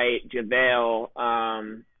AD, Dwight,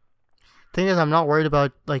 JaVale. Thing is, I'm not worried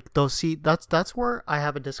about those. See, that's where I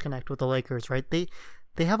have a disconnect with the Lakers, right? They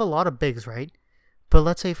have a lot of bigs, right? But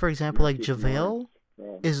let's say, for example, JaVale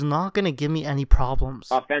is not going to give me any problems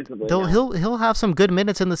offensively. He'll have some good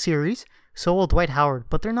minutes in the series. So will Dwight Howard,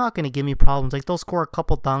 but they're not going to give me problems. They'll score a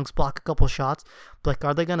couple dunks, block a couple shots. But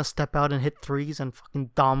are they going to step out and hit threes and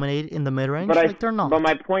fucking dominate in the mid range? They're not. But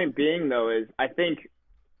my point being though is I think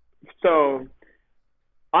so.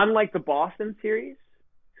 Unlike the Boston series,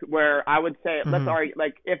 where I would say let's argue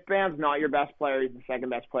if Bam's not your best player, he's the second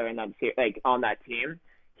best player in that on that team.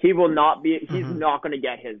 He will not be. He's not going to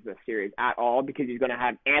get this series at all because he's going to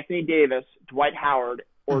have Anthony Davis, Dwight Howard,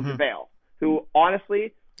 or JaVale, who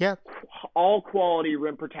honestly, all quality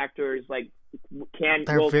rim protectors They're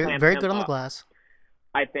very good on the glass.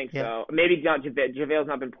 I think so. Maybe JaVale's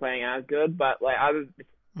not been playing as good, but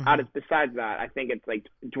besides that, I think it's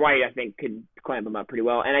Dwight. I think could clamp him up pretty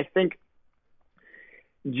well, and I think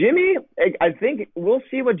Jimmy. I think we'll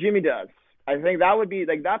see what Jimmy does. I think that would be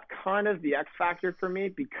that's kind of the X factor for me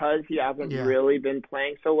because he hasn't really been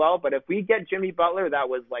playing so well. But if we get Jimmy Butler that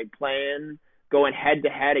was going head to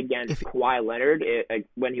head against Kawhi Leonard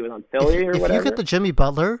when he was on Philly or whatever. If you get the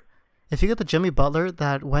Jimmy Butler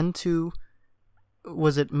that went to,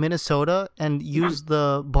 was it Minnesota, and used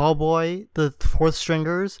the ball boy, the fourth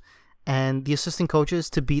stringers, and the assistant coaches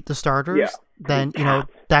to beat the starters, then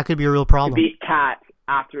that could be a real problem. To beat Cat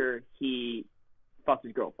after he fucked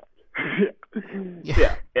his girlfriend.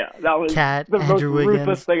 yeah, that was Cat, the Andrew most Wiggins.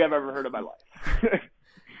 Ruthless thing I've ever heard in my life.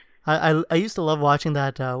 I used to love watching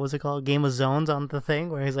that, what's it called, Game of Zones on the thing,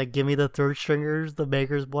 where he's give me the third stringers, the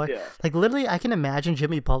Baker's boy. Yeah. Literally, I can imagine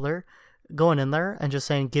Jimmy Butler going in there and just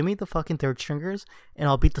saying, give me the fucking third stringers, and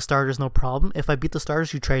I'll beat the starters, no problem. If I beat the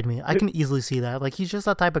starters, you trade me. I can easily see that. He's just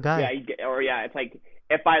that type of guy. Yeah, it's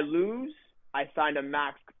if I lose, I signed a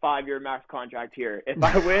 5-year max contract here. If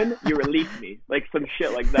I win, you release me. Some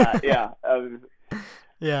shit like that. Yeah.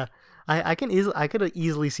 Yeah. I could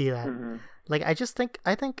easily see that. Mm-hmm. I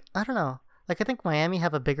don't know. I think Miami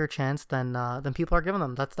have a bigger chance than people are giving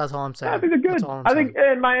them. That's all I'm saying. Yeah, I think they're good. I think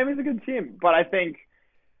Miami's a good team, but I think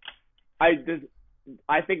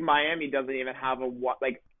Miami doesn't even have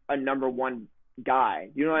a number one guy.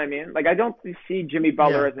 You know what I mean? I don't see Jimmy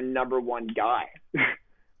Butler as a number one guy.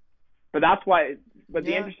 But that's why. But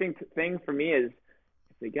the interesting thing for me is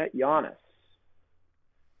if they get Giannis,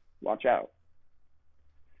 watch out.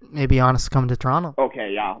 Maybe Giannis is coming to Toronto.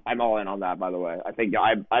 Okay, yeah, I'm all in on that. By the way, I think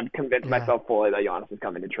I've convinced myself fully that Giannis is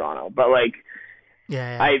coming to Toronto. But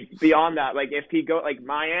beyond that, if he go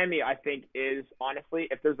Miami, I think is honestly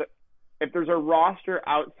if there's a roster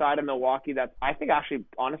outside of Milwaukee that's I think actually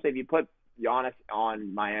honestly if you put Giannis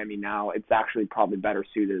on Miami now, it's actually probably better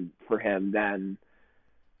suited for him than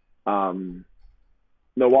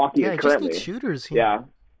Milwaukee is currently. Just needs shooters.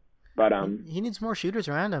 But he needs more shooters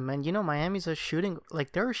around him, and Miami's a shooting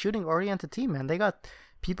they're a shooting oriented team, man. They got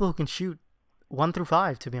people who can shoot 1 through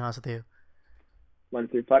 5. To be honest with you, 1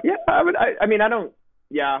 through 5. Yeah, I mean, I don't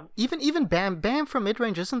Yeah. Even Bam from mid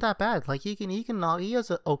range isn't that bad. Like he has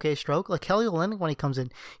an okay stroke. Like Kelly Olynyk when he comes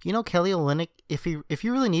in, Kelly Olynyk, if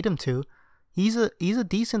you really need him to, he's a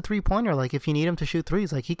decent 3-pointer. Like if you need him to shoot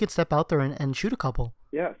threes, like he could step out there and shoot a couple.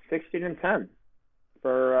 Yeah, 16 and 10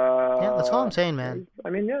 for. Yeah, that's all I'm saying, man. I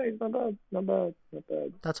mean, yeah, he's not bad.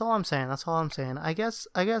 That's all I'm saying. I guess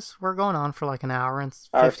we're going on for like an hour and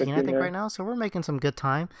 15, I think, right now. So we're making some good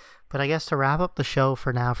time. But I guess to wrap up the show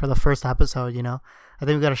for now, for the first episode, I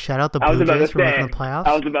think we got to shout out the Blue Jays for making the playoffs.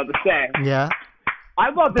 I was about to say. Yeah.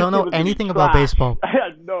 Don't know anything about baseball. I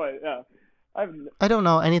had no idea. I don't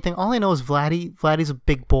know anything. All I know is Vladdy's a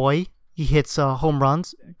big boy. He hits home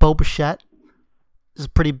runs. Bo Bichette is a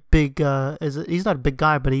pretty big. He's not a big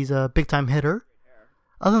guy, but he's a big time hitter.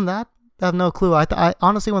 Other than that, I have no clue. I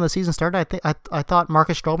honestly, when the season started, I thought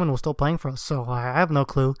Marcus Stroman was still playing for us, so I have no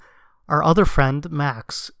clue. Our other friend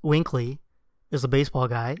Max Winkley is a baseball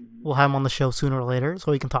guy. We'll have him on the show sooner or later,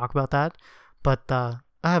 so we can talk about that. But I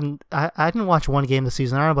didn't watch one game this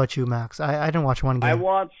season. I don't know about you, Max. I didn't watch one game. I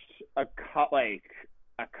watched a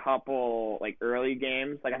couple early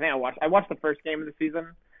games. I think I watched the first game of the season,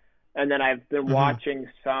 and then I've been watching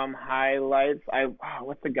some highlights.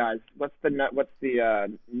 What's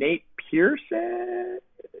the Nate Pearson?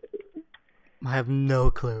 I have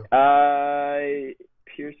no clue.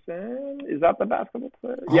 Pearson, is that the basketball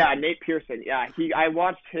player? Oh. Yeah, Nate Pearson. Yeah, I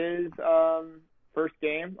watched his first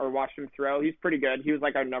game, or watched him throw. He's pretty good. He was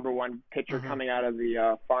our number one pitcher coming out of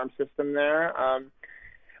the farm system there.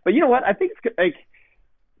 But you know what? I think it's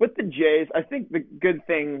with the Jays, I think the good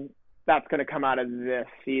thing that's going to come out of this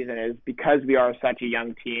season is because we are such a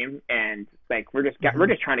young team, and we're just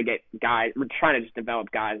trying to get guys. We're trying to just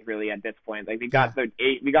develop guys really at this point. We got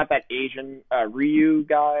that Asian Ryu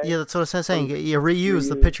guy. Yeah, that's what I was saying. Yeah, Ryu is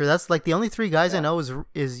the pitcher. That's the only three guys I know is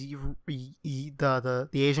the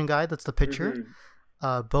Asian guy. That's the pitcher.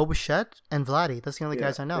 Bo Bichette and Vladdy. That's the only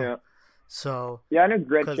guys I know. Yeah. So yeah, I know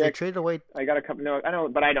Gritchick. Because they traded away. I got a couple. No, I know,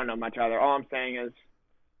 but I don't know much either. All I'm saying is,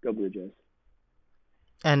 go Blue Jays.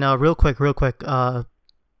 And real quick,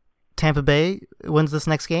 Tampa Bay wins this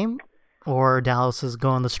next game, or Dallas is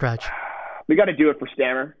going the stretch? We got to do it for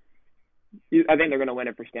Stammer. I think they're going to win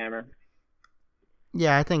it for Stammer.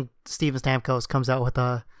 Yeah, I think Steven Stamkos comes out with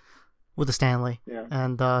a Stanley. Yeah.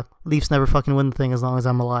 And Leafs never fucking win the thing as long as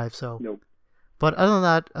I'm alive. So. Nope. But other than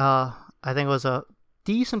that, I think it was a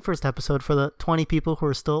decent first episode for the 20 people who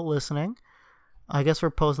are still listening. I guess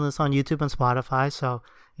we're posting this on YouTube and Spotify, so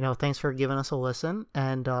thanks for giving us a listen,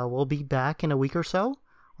 and we'll be back in a week or so,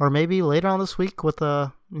 or maybe later on this week with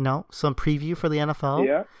some preview for the NFL.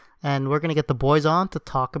 Yeah. And we're gonna get the boys on to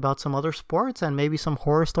talk about some other sports and maybe some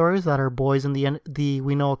horror stories that are boys in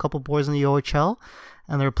we know a couple boys in the OHL,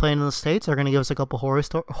 and they're playing in the States. They're gonna give us a couple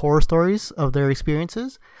horror stories of their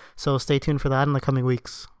experiences. So stay tuned for that in the coming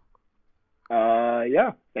weeks.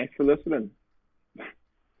 Yeah. Thanks for listening.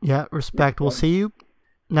 Yeah, respect. We'll see you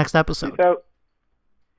next episode. Peace out.